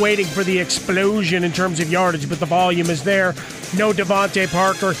 Still waiting for the explosion in terms of yardage, but the volume is there. No Devontae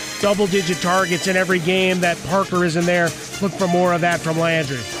Parker. Double-digit targets in every game that Parker isn't there. Look for more of that from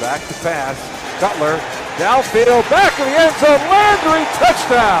Landry. Back to pass. Cutler. Downfield. Back in the end zone. Landry.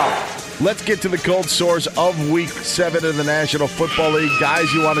 Touchdown. Let's get to the cold sores of Week 7 of the National Football League.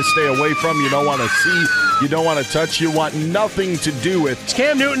 Guys you want to stay away from, you don't want to see, you don't want to touch, you want nothing to do with. It's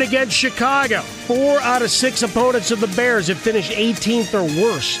Cam Newton against Chicago. 4 out of 6 opponents of the Bears have finished 18th or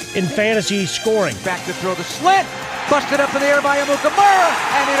worse in fantasy scoring. Back to throw the slant. Busted up in the air by Amukamara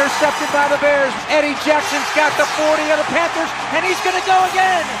and intercepted by the Bears. Eddie Jackson's got the 40 of the Panthers, and he's going to go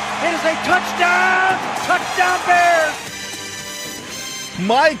again. It is a touchdown. Touchdown Bears.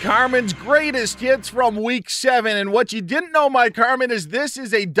 Mike Harmon's greatest hits from Week 7. And what you didn't know, Mike Harmon, is this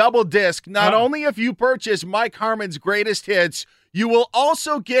is a double disc. Not only if you purchase Mike Harmon's greatest hits, you will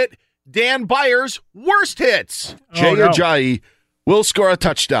also get Dan Byer's worst hits. Jay Ajayi will score a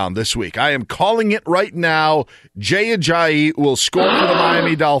touchdown this week. I am calling it right now. Jay Ajayi will score for the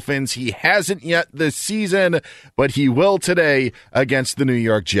Miami Dolphins. He hasn't yet this season, but he will today against the New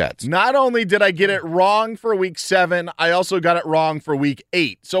York Jets. Not only did I get it wrong for Week 7, I also got it wrong for Week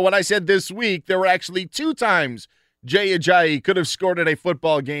 8. So when I said this week, there were actually 2 times Jay Ajayi could have scored at a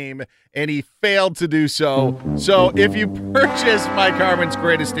football game, and he failed to do so. So if you purchase Mike Harmon's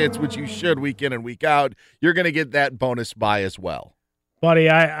greatest hits, which you should week in and week out, you're going to get that bonus buy as well. Buddy,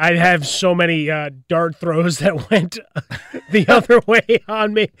 I have so many dart throws that went the other way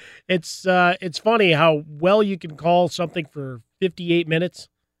on me. It's funny how well you can call something for 58 minutes,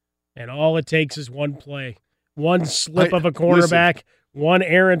 and all it takes is one play, one slip of a cornerback, one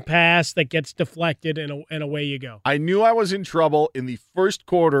errant pass that gets deflected, and away you go. I knew I was in trouble in the first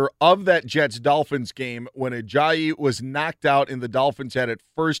quarter of that Jets-Dolphins game when Ajayi was knocked out and the Dolphins had it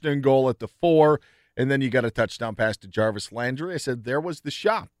 1st and goal at the 4, and then you got a touchdown pass to Jarvis Landry. I said, there was the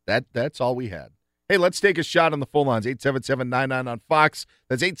shot. That's all we had. Hey, let's take a shot on the phone lines. 877-99 on Fox.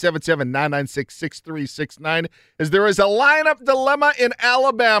 That's 877-996-6369. As there is a lineup dilemma in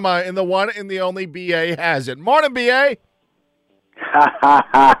Alabama, and the one and the only B.A. has it. Morning, B.A. Ha, ha,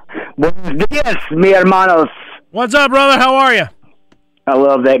 ha. Buenos dias, mi hermanos. What's up, brother? How are you? I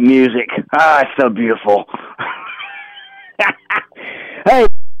love that music. Ah, it's so beautiful. Hey.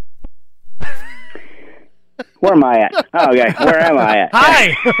 Where am I at? Oh, okay, where am I at?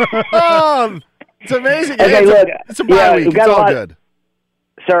 Hi. Oh, it's amazing. Okay, look. It's a bye week. It's all good.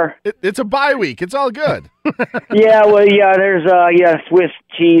 Sir? It's a bye week. It's all good. Yeah, well, yeah, there's Swiss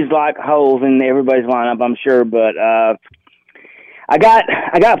cheese-like holes in everybody's lineup, I'm sure, but I got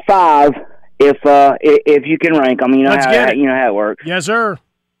 5 if you can rank them. You know how it works. Yes, sir.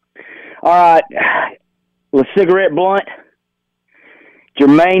 All right. LeCigarette Blunt,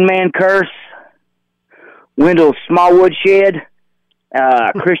 Jermaine Man Curse, Wendell Smallwood Shed,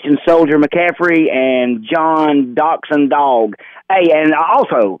 Christian Soldier McCaffrey, and John Doxson Dog. Hey, and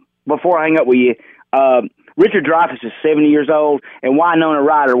also, before I hang up with you, Richard Dreyfuss is 70 years old, and Winona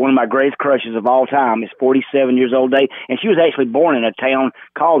Ryder, one of my greatest crushes of all time, is 47 years old today, and she was actually born in a town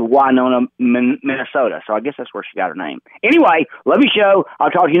called Winona, Minnesota, so I guess that's where she got her name. Anyway, love your show. I'll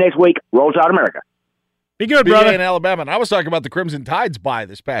talk to you next week. Roll Tide America. Be good, brother. in Alabama. And I was talking about the Crimson Tide's bye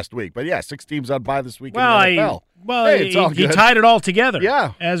this past week. But, 6 teams on bye this week in the NFL. Hey, it's all good. He tied it all together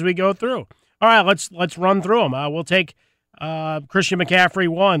Yeah. as we go through. All right, let's run through them. We'll take Christian McCaffrey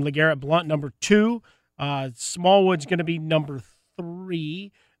 1, LeGarrette Blount number 2. Smallwood's going to be number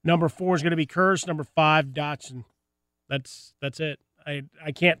 3. Number 4 is going to be Curse. Number 5, Dotson. That's it.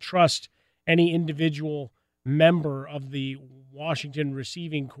 I can't trust any individual member of the Washington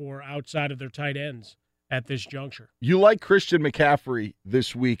receiving corps outside of their tight ends at this juncture. You like Christian McCaffrey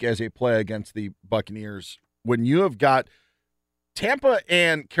this week as a play against the Buccaneers when you have got Tampa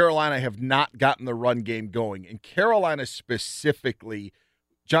and Carolina have not gotten the run game going, and Carolina specifically,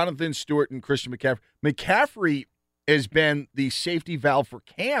 Jonathan Stewart and Christian McCaffrey. McCaffrey has been the safety valve for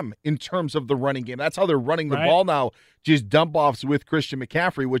Cam in terms of the running game. That's how they're running the ball now, just dump-offs with Christian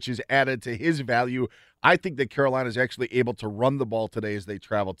McCaffrey, which is added to his value. I think that Carolina is actually able to run the ball today as they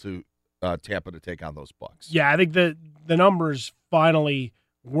travel to Tampa to take on those Bucs. Yeah, I think the numbers finally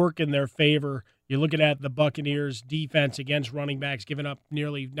work in their favor. You're looking at the Buccaneers' defense against running backs, giving up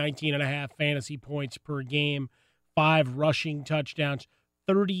nearly 19.5 fantasy points per game, 5 rushing touchdowns,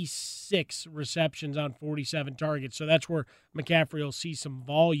 36 receptions on 47 targets. So that's where McCaffrey will see some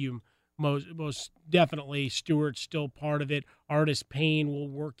volume. Most definitely, Stewart's still part of it. Artis Payne will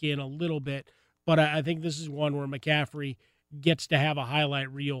work in a little bit. But I think this is one where McCaffrey gets to have a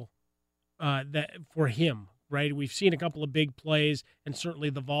highlight reel that for him, right? We've seen a couple of big plays, and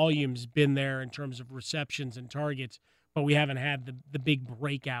certainly the volume's been there in terms of receptions and targets, but we haven't had the big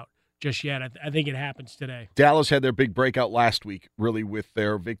breakout just yet. I think it happens today. Dallas had their big breakout last week, really, with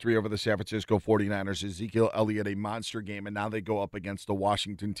their victory over the San Francisco 49ers. Ezekiel Elliott, a monster game, and now they go up against the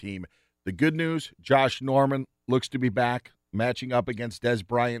Washington team. The good news, Josh Norman looks to be back. matching up against Des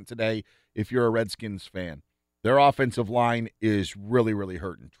Bryant today if you're a Redskins fan. Their offensive line is really, really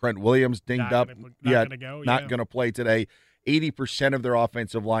hurting. Trent Williams dinged up. Not going to play today. 80% of their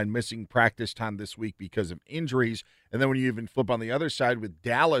offensive line missing practice time this week because of injuries. And then when you even flip on the other side with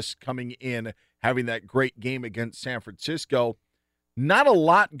Dallas coming in, having that great game against San Francisco, not a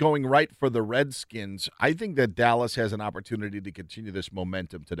lot going right for the Redskins. I think that Dallas has an opportunity to continue this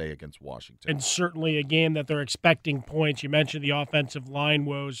momentum today against Washington. And certainly a game that they're expecting points. You mentioned the offensive line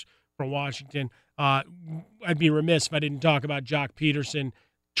woes for Washington. I'd be remiss if I didn't talk about Jock Peterson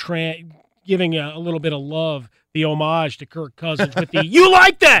giving a little bit of love, the homage to Kirk Cousins with the "you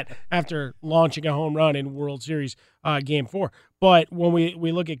like that" after launching a home run in World Series Game 4. But when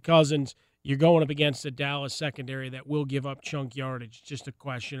we look at Cousins, you're going up against a Dallas secondary that will give up chunk yardage. It's just a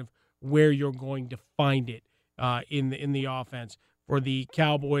question of where you're going to find it in the offense. For the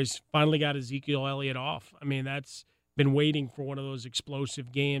Cowboys, finally got Ezekiel Elliott off. I mean, that's been waiting for one of those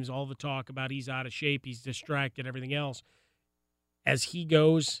explosive games. All the talk about he's out of shape, he's distracted, everything else. As he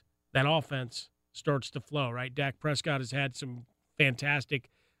goes, that offense starts to flow, right? Dak Prescott has had some fantastic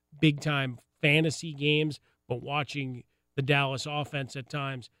big-time fantasy games, but watching the Dallas offense at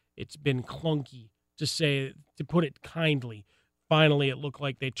times, it's been clunky, to put it kindly. Finally, it looked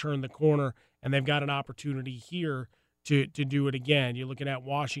like they turned the corner, and they've got an opportunity here to do it again. You're looking at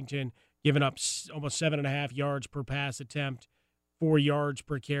Washington giving up almost 7.5 yards per pass attempt, 4 yards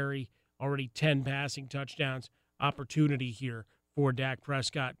per carry, already 10 passing touchdowns. Opportunity here for Dak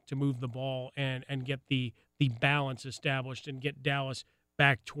Prescott to move the ball and get the balance established and get Dallas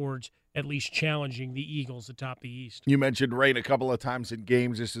back towards at least challenging the Eagles atop the East. You mentioned rain a couple of times in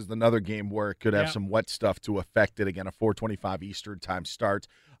games. This is another game where it could have some wet stuff to affect it. Again, a 4:25 Eastern time start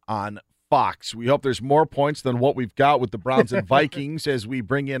on Fox. We hope there's more points than what we've got with the Browns and Vikings as we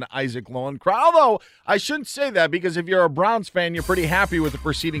bring in Isaac Lowenkron. Although, I shouldn't say that because if you're a Browns fan, you're pretty happy with the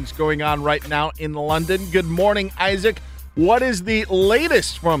proceedings going on right now in London. Good morning, Isaac. What is the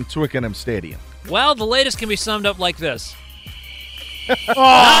latest from Twickenham Stadium? Well, the latest can be summed up like this.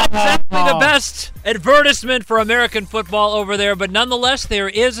 Not exactly the best advertisement for American football over there, but nonetheless, there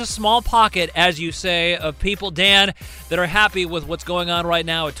is a small pocket, as you say, of people, Dan, that are happy with what's going on right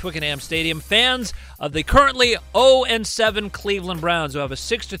now at Twickenham Stadium. Fans of the currently 0-7 Cleveland Browns, who have a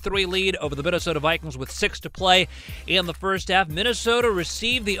 6-3 lead over the Minnesota Vikings with 6 to play in the first half. Minnesota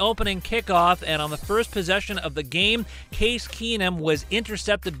received the opening kickoff, and on the first possession of the game, Case Keenum was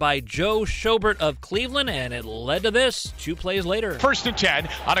intercepted by Joe Schobert of Cleveland, and it led to this 2 plays later. First and 10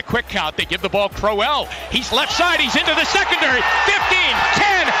 on a quick count. They give the ball Crowell. He's left side. He's into the secondary. 15,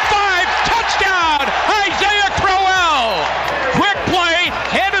 10, 5, touchdown! Isaiah Crowell! Quick play,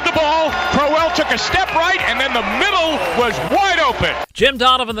 handed the ball. Crowell took a step right, and then the middle was wide open. Jim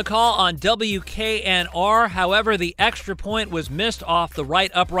Donovan the call on WKNR. However, the extra point was missed off the right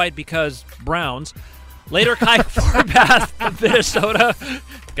upright because Browns. Later, Kai Forbath of Minnesota,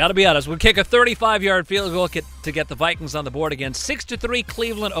 got to be honest, would kick a 35-yard field goal to get the Vikings on the board again. 6-3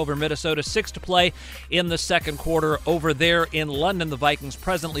 Cleveland over Minnesota, 6 to play in the second quarter over there in London. The Vikings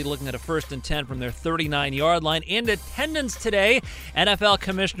presently looking at a 1st and 10 from their 39-yard line. In attendance today, NFL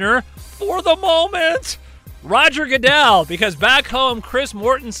Commissioner, for the moment, Roger Goodell, because back home, Chris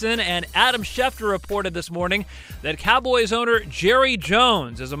Mortensen and Adam Schefter reported this morning that Cowboys owner Jerry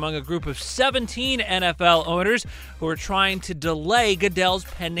Jones is among a group of 17 NFL owners who are trying to delay Goodell's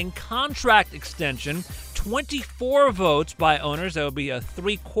pending contract extension. 24 votes by owners, that would be a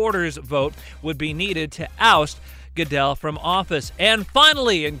 3/4 vote, would be needed to oust Goodell from office. And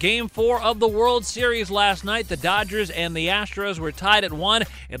finally, in Game 4 of the World Series last night, the Dodgers and the Astros were tied at 1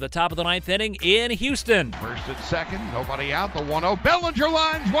 at the top of the 9th inning in Houston. First and second, nobody out. The 1-0. Bellinger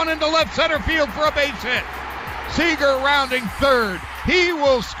lines one into left center field for a base hit. Seager rounding third. He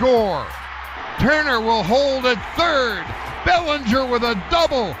will score. Turner will hold at third. Bellinger with a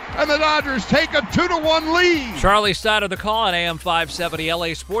double, and the Dodgers take a 2-1 lead. Charlie Stoddard the call on AM 570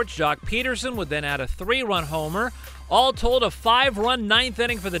 LA Sports. Jock Peterson would then add a 3-run homer. All told, a 5-run 9th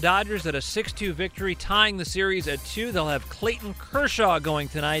inning for the Dodgers at a 6-2 victory, tying the series at 2. They'll have Clayton Kershaw going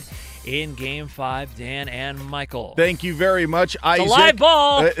tonight in Game 5, Dan and Michael. Thank you very much, Isaac. It's a live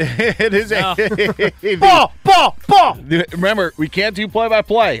ball. It is a ball. Remember, we can't do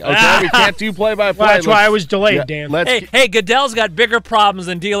play-by-play. Okay, we can't do play-by-play. Well, that's why I was delayed, Dan. Hey, Goodell's got bigger problems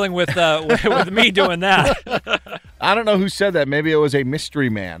than dealing with with me doing that. I don't know who said that. Maybe it was a mystery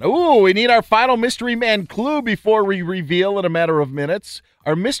man. Ooh, we need our final mystery man clue before we reveal in a matter of minutes.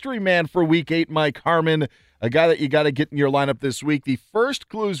 Our mystery man for Week 8, Mike Harmon, a guy that you got to get in your lineup this week. The first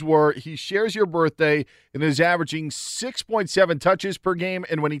clues were he shares your birthday and is averaging 6.7 touches per game,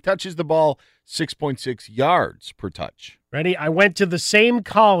 and when he touches the ball, 6.6 yards per touch. Ready? I went to the same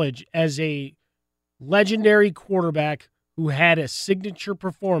college as a legendary quarterback who had a signature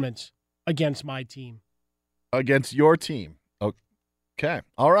performance against my team. Against your team. Okay.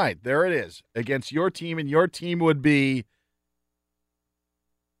 All right. There it is. Against your team, and your team would be.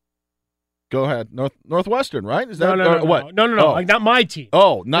 Go ahead. Northwestern, right? Is that what? No. Oh. Like, not my team.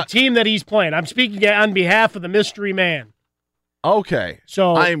 Oh, not the team that he's playing. I'm speaking on behalf of the mystery man. Okay.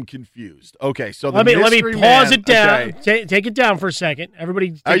 So I am confused. Okay. So let me pause it down. Okay. Take it down for a second.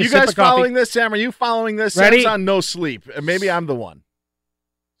 Everybody, take are you a sip guys of coffee. following this, Sam? Are you following this? Ready? Sam's on no sleep. Maybe I'm the one.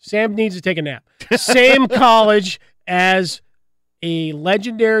 Sam needs to take a nap. Same college as a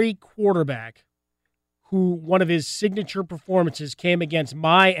legendary quarterback who one of his signature performances came against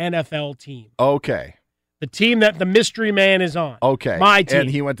my NFL team. Okay. The team that the mystery man is on. Okay. My team. And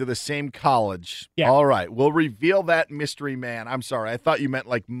he went to the same college. Yeah. All right. We'll reveal that mystery man. I'm sorry. I thought you meant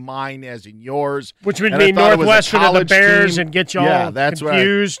like mine as in yours. Which would mean Northwestern and the Bears and get you all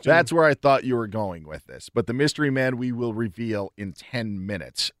confused. That's where I thought you were going with this. But the mystery man we will reveal in 10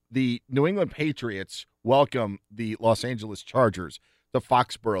 minutes. The New England Patriots welcome the Los Angeles Chargers to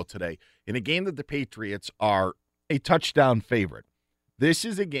Foxborough today in a game that the Patriots are a touchdown favorite. This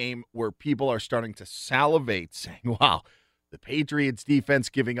is a game where people are starting to salivate, saying, wow, the Patriots defense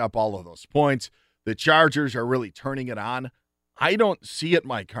giving up all of those points. The Chargers are really turning it on. I don't see it,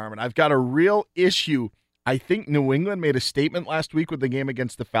 Mike Harmon. I've got a real issue. I think New England made a statement last week with the game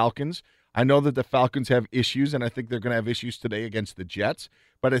against the Falcons. I know that the Falcons have issues, and I think they're going to have issues today against the Jets.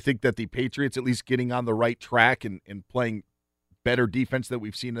 But I think that the Patriots at least getting on the right track and playing better defense that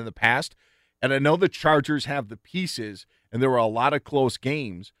we've seen in the past. And I know the Chargers have the pieces, and there were a lot of close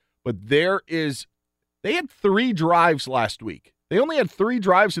games, but they had 3 drives last week. They only had 3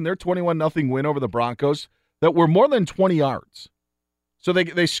 drives in their 21-0 win over the Broncos that were more than 20 yards. So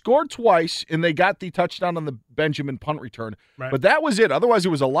they scored twice, and they got the touchdown on the Benjamin punt return. Right. But that was it. Otherwise, it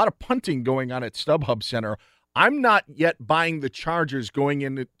was a lot of punting going on at StubHub Center. I'm not yet buying the Chargers going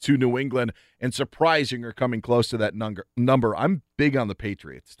into New England and surprising or coming close to that number. I'm big on the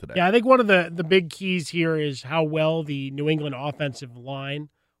Patriots today. Yeah, I think one of the big keys here is how well the New England offensive line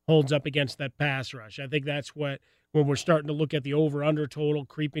holds up against that pass rush. I think that's when we're starting to look at the over-under total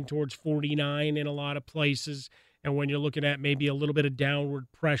creeping towards 49 in a lot of places, and when you're looking at maybe a little bit of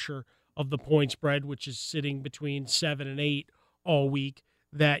downward pressure of the point spread, which is sitting between 7 and 8 all week,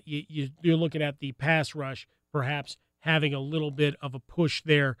 that you're looking at the pass rush perhaps having a little bit of a push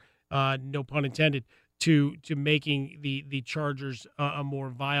there, no pun intended, to making the Chargers a more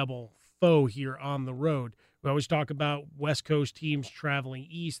viable foe here on the road. We always talk about West Coast teams traveling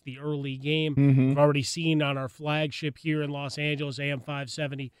east, the early game. Mm-hmm. We've already seen on our flagship here in Los Angeles, AM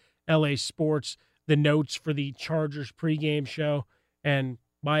 570, LA Sports, the notes for the Chargers pregame show. And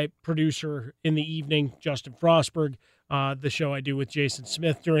my producer in the evening, Justin Frostberg, the show I do with Jason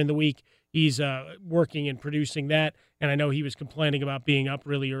Smith during the week, he's working and producing that, and I know he was complaining about being up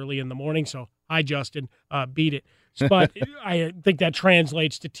really early in the morning, so hi, Justin, beat it. But I think that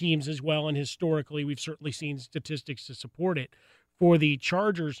translates to teams as well, and historically we've certainly seen statistics to support it. For the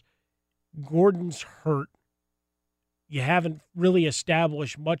Chargers, Gordon's hurt. You haven't really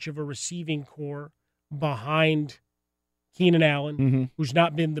established much of a receiving core behind Keenan Allen, who's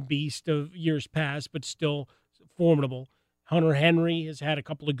not been the beast of years past, but still formidable. Hunter Henry has had a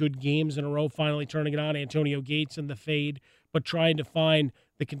couple of good games in a row, finally turning it on. Antonio Gates in the fade, but trying to find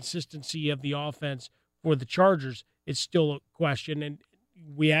the consistency of the offense for the Chargers is still a question. And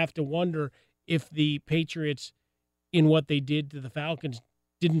we have to wonder if the Patriots, in what they did to the Falcons,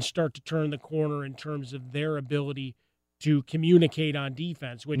 didn't start to turn the corner in terms of their ability to communicate on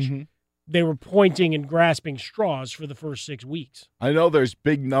defense, which they were pointing and grasping straws for the first 6 weeks. I know there's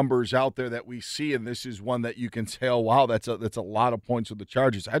big numbers out there that we see, and this is one that you can say, oh, wow, that's a lot of points with the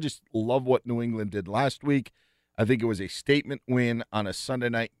Chargers. I just love what New England did last week. I think it was a statement win on a Sunday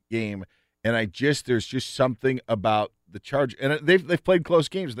night game, and there's just something about the Chargers. And they've played close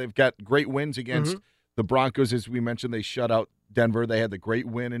games. They've got great wins against the Broncos, as we mentioned. They shut out Denver. They had the great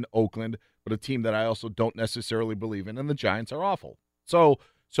win in Oakland, but a team that I also don't necessarily believe in, and the Giants are awful. So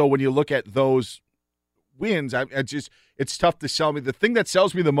when you look at those wins, it's tough to sell me. The thing that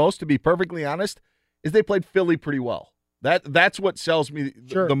sells me the most, to be perfectly honest, is they played Philly pretty well. That's what sells me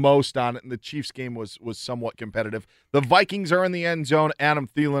the most on it, and the Chiefs game was somewhat competitive. The Vikings are in the end zone. Adam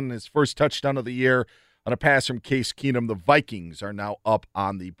Thielen, his first touchdown of the year on a pass from Case Keenum. The Vikings are now up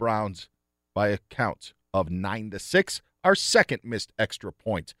on the Browns by a count of 9-6, our second missed extra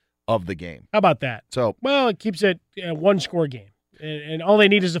point of the game. How about that? So, well, it keeps it a one-score game. And all they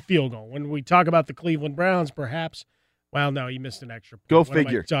need is a field goal. When we talk about the Cleveland Browns, perhaps, well, no, you missed an extra point. Go what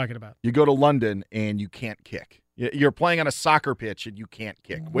figure. Am I talking about? You go to London and you can't kick. You're playing on a soccer pitch and you can't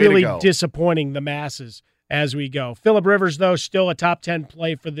kick. Way really to go. Disappointing the masses as we go. Phillip Rivers, though, still a top 10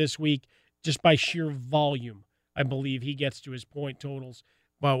 play for this week just by sheer volume. I believe he gets to his point totals.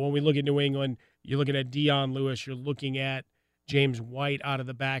 But when we look at New England, you're looking at Dion Lewis. You're looking at James White out of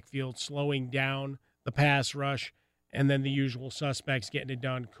the backfield, slowing down the pass rush, and then the usual suspects getting it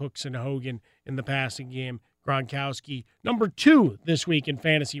done, Cooks and Hogan in the passing game. Gronkowski, number 2 this week in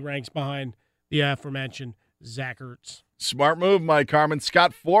fantasy ranks behind the aforementioned Zach Ertz. Smart move, Mike Harmon.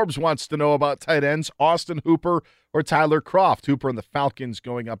 Scott Forbes wants to know about tight ends, Austin Hooper or Tyler Kroft. Hooper and the Falcons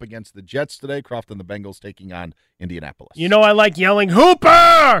going up against the Jets today. Kroft and the Bengals taking on Indianapolis. You know I like yelling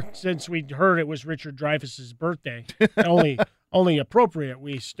Hooper since we heard it was Richard Dreyfuss's birthday. only appropriate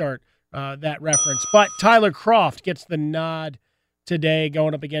we start that reference. But Tyler Kroft gets the nod today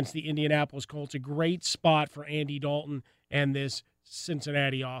going up against the Indianapolis Colts. A great spot for Andy Dalton and this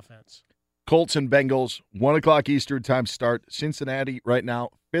Cincinnati offense. Colts and Bengals, 1 o'clock Eastern time start. Cincinnati right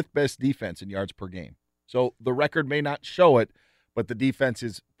now, 5th best defense in yards per game. So the record may not show it, but the defense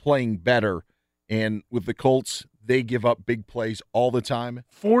is playing better. And with the Colts, they give up big plays all the time.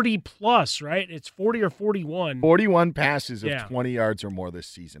 40-plus, right? It's 40 or 41. 41 passes of 20 yards or more this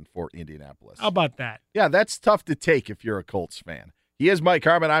season for Indianapolis. How about that? Yeah, that's tough to take if you're a Colts fan. He is Mike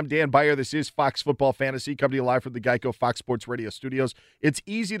Harmon. I'm Dan Beyer. This is Fox Football Fantasy, coming to you live from the Geico Fox Sports Radio studios. It's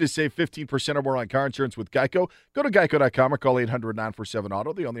easy to save 15% or more on car insurance with Geico. Go to geico.com or call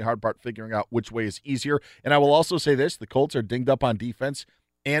 800-947-AUTO. The only hard part figuring out which way is easier. And I will also say this, the Colts are dinged up on defense,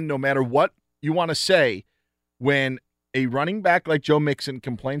 and no matter what you want to say, when a running back like Joe Mixon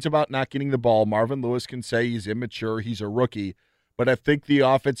complains about not getting the ball, Marvin Lewis can say he's immature, he's a rookie. But I think the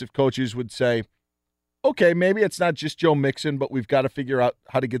offensive coaches would say, okay, maybe it's not just Joe Mixon, but we've got to figure out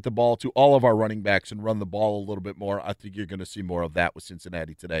how to get the ball to all of our running backs and run the ball a little bit more. I think you're going to see more of that with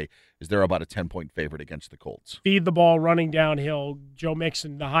Cincinnati today, as they're about a 10-point favorite against the Colts. Feed the ball running downhill. Joe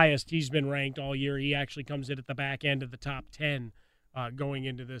Mixon, the highest he's been ranked all year. He actually comes in at the back end of the top 10 going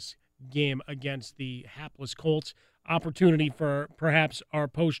into this game against the hapless Colts. Opportunity for perhaps our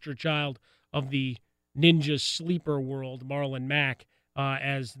poster child of the ninja sleeper world, Marlon Mack,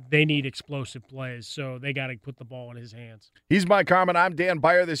 as they need explosive plays, so they got to put the ball in his hands. He's Mike Harmon. I'm Dan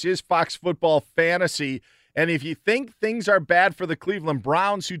Beyer. This is Fox Football Fantasy. And if you think things are bad for the Cleveland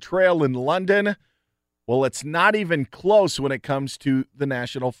Browns, who trail in London, well, it's not even close when it comes to the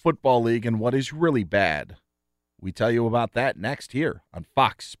National Football League and what is really bad. We tell you about that next here on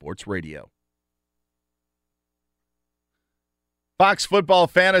Fox Sports Radio. Fox Football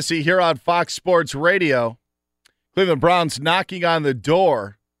Fantasy here on Fox Sports Radio. Cleveland Browns knocking on the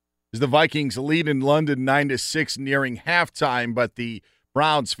door as the Vikings lead in London 9-6 nearing halftime, but the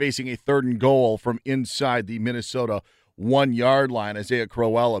Browns facing a 3rd and goal from inside the Minnesota 1-yard line. Isaiah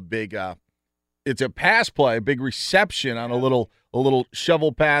Crowell, a big it's a pass play, a big reception on a little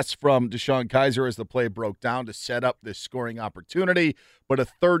shovel pass from Deshaun Kaiser as the play broke down to set up this scoring opportunity, but a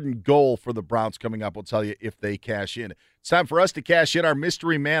 3rd and goal for the Browns coming up. We'll tell you if they cash in. It's time for us to cash in our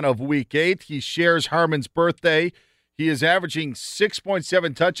mystery man of Week 8. He shares Harmon's birthday. He is averaging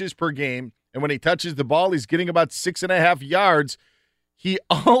 6.7 touches per game, and when he touches the ball, he's getting about 6.5 yards. He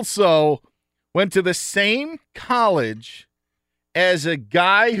also went to the same college as a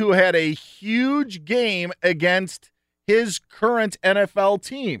guy who had a huge game against his current NFL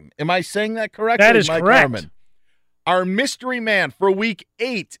team. Am I saying that correctly? That is Mike correct. Harmon? Our mystery man for Week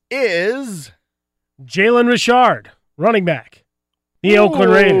 8 is Jalen Richard, running back, the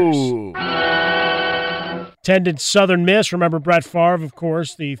Oakland Raiders. Attended Southern Miss. Remember Brett Favre, of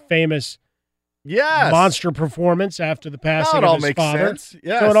course, the famous monster performance after the passing of his father. Sense.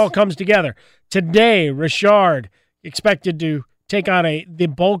 Yes. So it all comes together. Today, Richard expected to take on the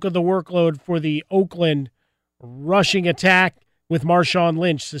bulk of the workload for the Oakland rushing attack, with Marshawn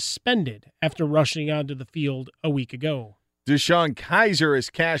Lynch suspended after rushing onto the field a week ago. Deshaun Kaiser is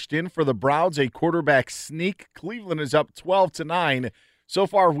cashed in for the Browns, a quarterback sneak. Cleveland is up 12-9. So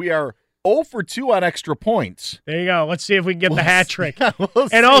far, we are 0 for 2 on extra points. There you go. Let's see if we can get the hat trick. We'll and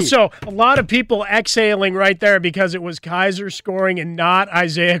see. Also, a lot of people exhaling right there because it was Kaiser scoring and not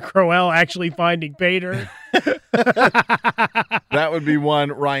Isaiah Crowell actually finding pay dirt. That would be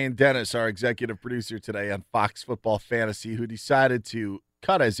one Ryan Dennis, our executive producer today on Fox Football Fantasy, who decided to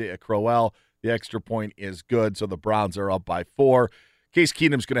cut Isaiah Crowell. The extra point is good, so the Browns are up by 4. Case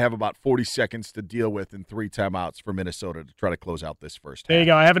Keenum's going to have about 40 seconds to deal with and 3 timeouts for Minnesota to try to close out this first half. There you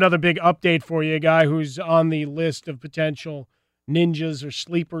go. I have another big update for you, a guy who's on the list of potential ninjas or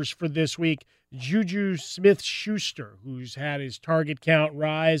sleepers for this week. Juju Smith-Schuster, who's had his target count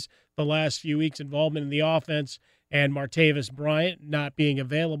rise the last few weeks, involvement in the offense, and Martavis Bryant not being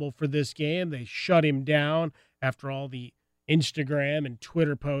available for this game. They shut him down after all the Instagram and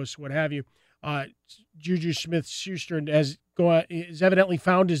Twitter posts, what have you. Juju Smith-Schuster has evidently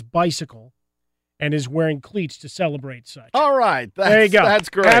found his bicycle and is wearing cleats to celebrate such. All right. There you go. That's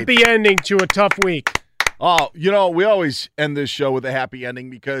great. Happy ending to a tough week. Oh, we always end this show with a happy ending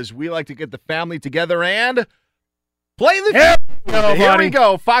because we like to get the family together and play the game. Here we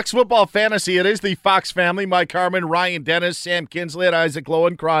go. Fox Football Fantasy. It is the Fox family. Mike Harmon, Ryan Dennis, Sam Kinsley, and Isaac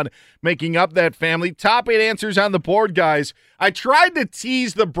Lowenkron making up that family. Top 8 answers on the board, guys. I tried to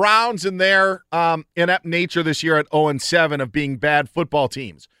tease the Browns in their inept nature this year at 0-7 of being bad football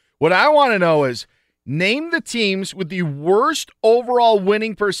teams. What I want to know is name the teams with the worst overall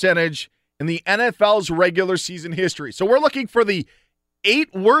winning percentage in the NFL's regular season history. So we're looking for the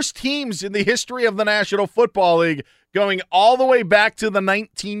 8 worst teams in the history of the National Football League, going all the way back to the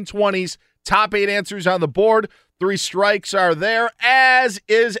 1920s. Top 8 answers on the board. 3 strikes are there, as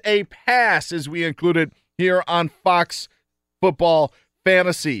is a pass, as we included here on Fox Football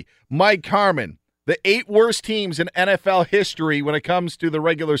Fantasy. Mike Harmon, the 8 worst teams in NFL history when it comes to the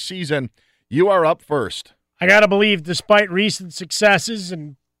regular season. You are up first. I got to believe, despite recent successes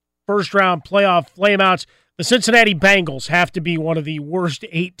and first-round playoff flameouts, the Cincinnati Bengals have to be one of the worst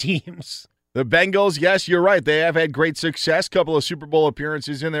 8 teams. The Bengals, yes, you're right. They have had great success, couple of Super Bowl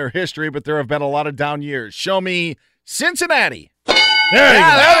appearances in their history, but there have been a lot of down years. Show me Cincinnati. There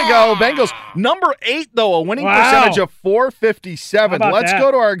we go. Bengals. Number 8, though, a winning percentage of .457. Let's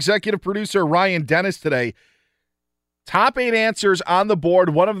go to our executive producer, Ryan Dennis, today. Top 8 answers on the board,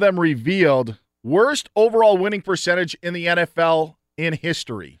 one of them revealed. Worst overall winning percentage in the NFL in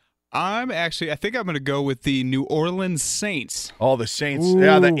history. I think I'm going to go with the New Orleans Saints. Oh, the Saints.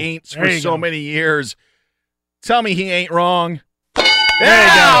 Yeah, the Aints for so many years. Tell me he ain't wrong.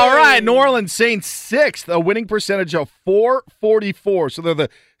 Yeah, all right. New Orleans Saints 6th, a winning percentage of .444. So they're the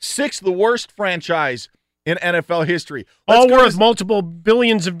 6th, the worst franchise in NFL history. All worth multiple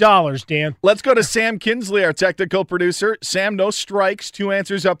billions of dollars, Dan. Let's go to Sam Kinsley, our technical producer. Sam, no strikes, 2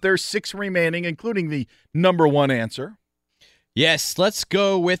 answers up there, 6 remaining, including the number 1 answer. Yes, let's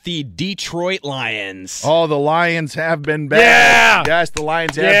go with the Detroit Lions. Oh, the Lions have been bad. Yeah. Yes, the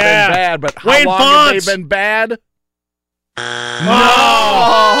Lions have been bad, but how Wayne long Fonts. have they been bad? No.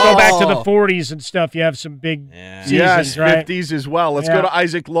 Go back to the 40s and stuff. You have some big seasons, yes, right? 50s as well. Let's go to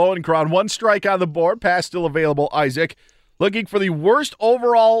Isaac Lowenkron. 1 strike on the board. Pass still available, Isaac. Looking for the worst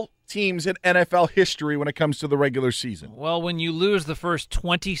overall teams in NFL history when it comes to the regular season. Well, when you lose the first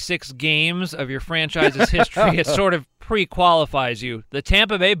 26 games of your franchise's history, it sort of pre-qualifies you. The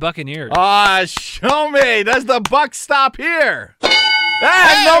Tampa Bay Buccaneers. Show me. Does the buck stop here?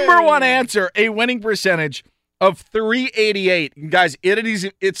 Number 1 answer, a winning percentage of .388. Guys,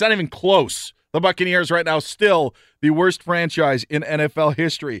 it's not even close. The Buccaneers right now still the worst franchise in NFL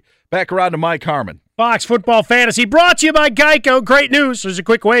history. Back around to Mike Harmon. Fox Football Fantasy brought to you by Geico. Great news. There's a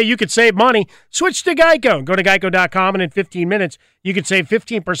quick way you could save money. Switch to Geico. Go to geico.com, and in 15 minutes, you can save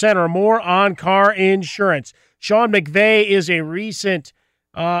 15% or more on car insurance. Sean McVay is a recent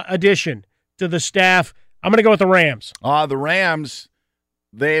addition to the staff. I'm going to go with the Rams. The Rams,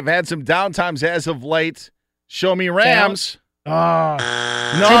 they've had some downtimes as of late. Show me Rams. Too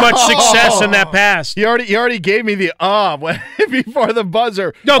much success in that pass. He already gave me the before the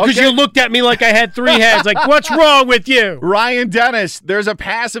buzzer. No, because you looked at me like I had 3 heads. Like, what's wrong with you? Ryan Dennis, there's a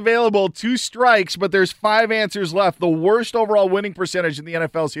pass available, 2 strikes, but there's 5 answers left. The worst overall winning percentage in the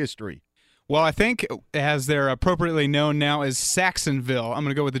NFL's history. Well, I think, as they're appropriately known now, as Saxonville. I'm going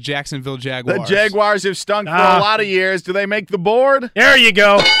to go with the Jacksonville Jaguars. The Jaguars have stunk for a lot of years. Do they make the board? There you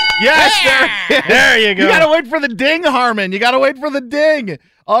go. Yes, there you go. You got to wait for the ding, Harmon. You got to wait for the ding.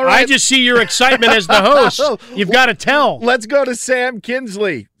 All right. I just see your excitement as the host. You've got to tell. Let's go to Sam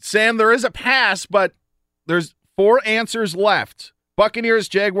Kinsley. Sam, there is a pass, but there's 4 answers left. Buccaneers,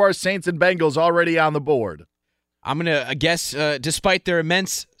 Jaguars, Saints, and Bengals already on the board. I'm going to guess, despite their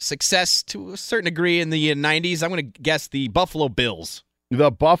immense success to a certain degree in the 90s, I'm going to guess the Buffalo Bills.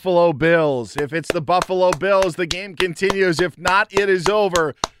 The Buffalo Bills. If it's the Buffalo Bills, the game continues. If not, it is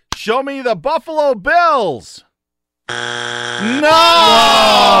over. Show me the Buffalo Bills. No!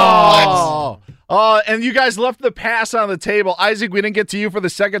 And you guys left the pass on the table. Isaac, we didn't get to you for the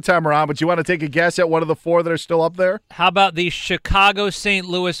second time around, but you want to take a guess at one of the 4 that are still up there? How about the Chicago, St.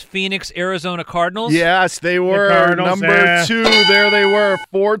 Louis, Phoenix, Arizona Cardinals? Yes, they were. Number 2, there they were,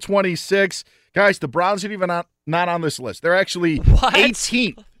 426. Guys, the Browns are even not on this list. They're actually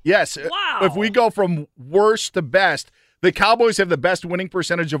 18th. Yes. Wow. If we go from worst to best, the Cowboys have the best winning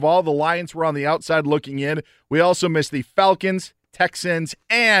percentage of all. The Lions were on the outside looking in. We also missed the Falcons, Texans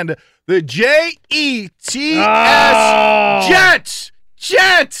and the Jets.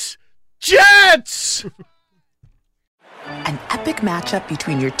 Jets! An epic matchup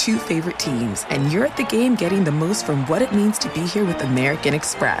between your two favorite teams, and you're at the game getting the most from what it means to be here with American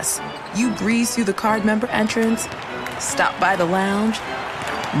Express. You breeze through the card member entrance, stop by the lounge.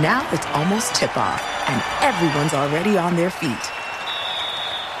 Now it's almost tip-off, and everyone's already on their feet.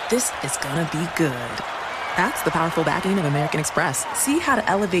 This is gonna be good. That's the powerful backing of American Express. See how to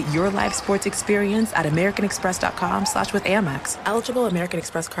elevate your live sports experience at americanexpress.com/withAmex. Eligible American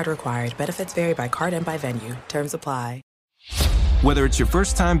Express card required. Benefits vary by card and by venue. Terms apply. Whether it's your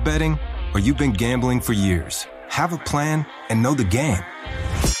first time betting or you've been gambling for years, have a plan and know the game.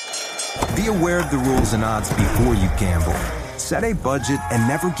 Be aware of the rules and odds before you gamble. Set a budget and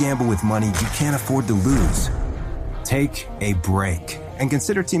never gamble with money you can't afford to lose. Take a break and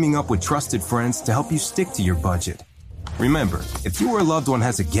consider teaming up with trusted friends to help you stick to your budget. Remember, if you or a loved one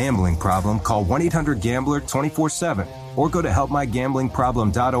has a gambling problem, call 1-800-GAMBLER 24/7 or go to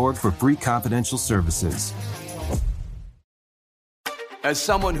helpmygamblingproblem.org for free confidential services. As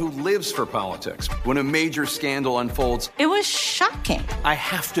someone who lives for politics, when a major scandal unfolds, it was shocking. I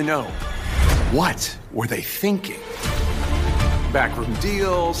have to know, what were they thinking? Backroom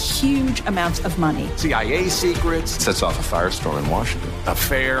deals, huge amounts of money, CIA secrets, sets off a firestorm in Washington,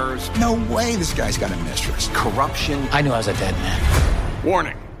 affairs. No way this guy's got a mistress. Corruption. I knew I was a dead man.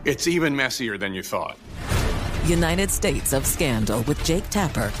 Warning, it's even messier than you thought. United States of Scandal with Jake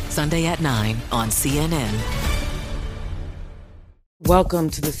Tapper, Sunday at 9 on CNN. Welcome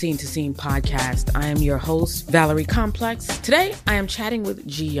to the Scene to Scene podcast. I am your host, Valerie Complex. Today, I am chatting with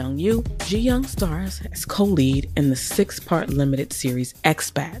Ji Young Yoo. Ji Young stars as co-lead in the 6-part limited series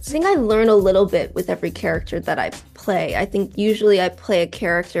Expats. I think I learn a little bit with every character that I play. I think usually I play a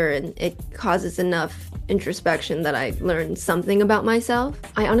character and it causes enough introspection that I learn something about myself.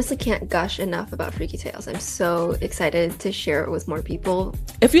 I honestly can't gush enough about Freaky Tales. I'm so excited to share it with more people.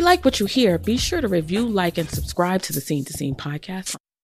 If you like what you hear, be sure to review, like, and subscribe to the Scene to Scene podcast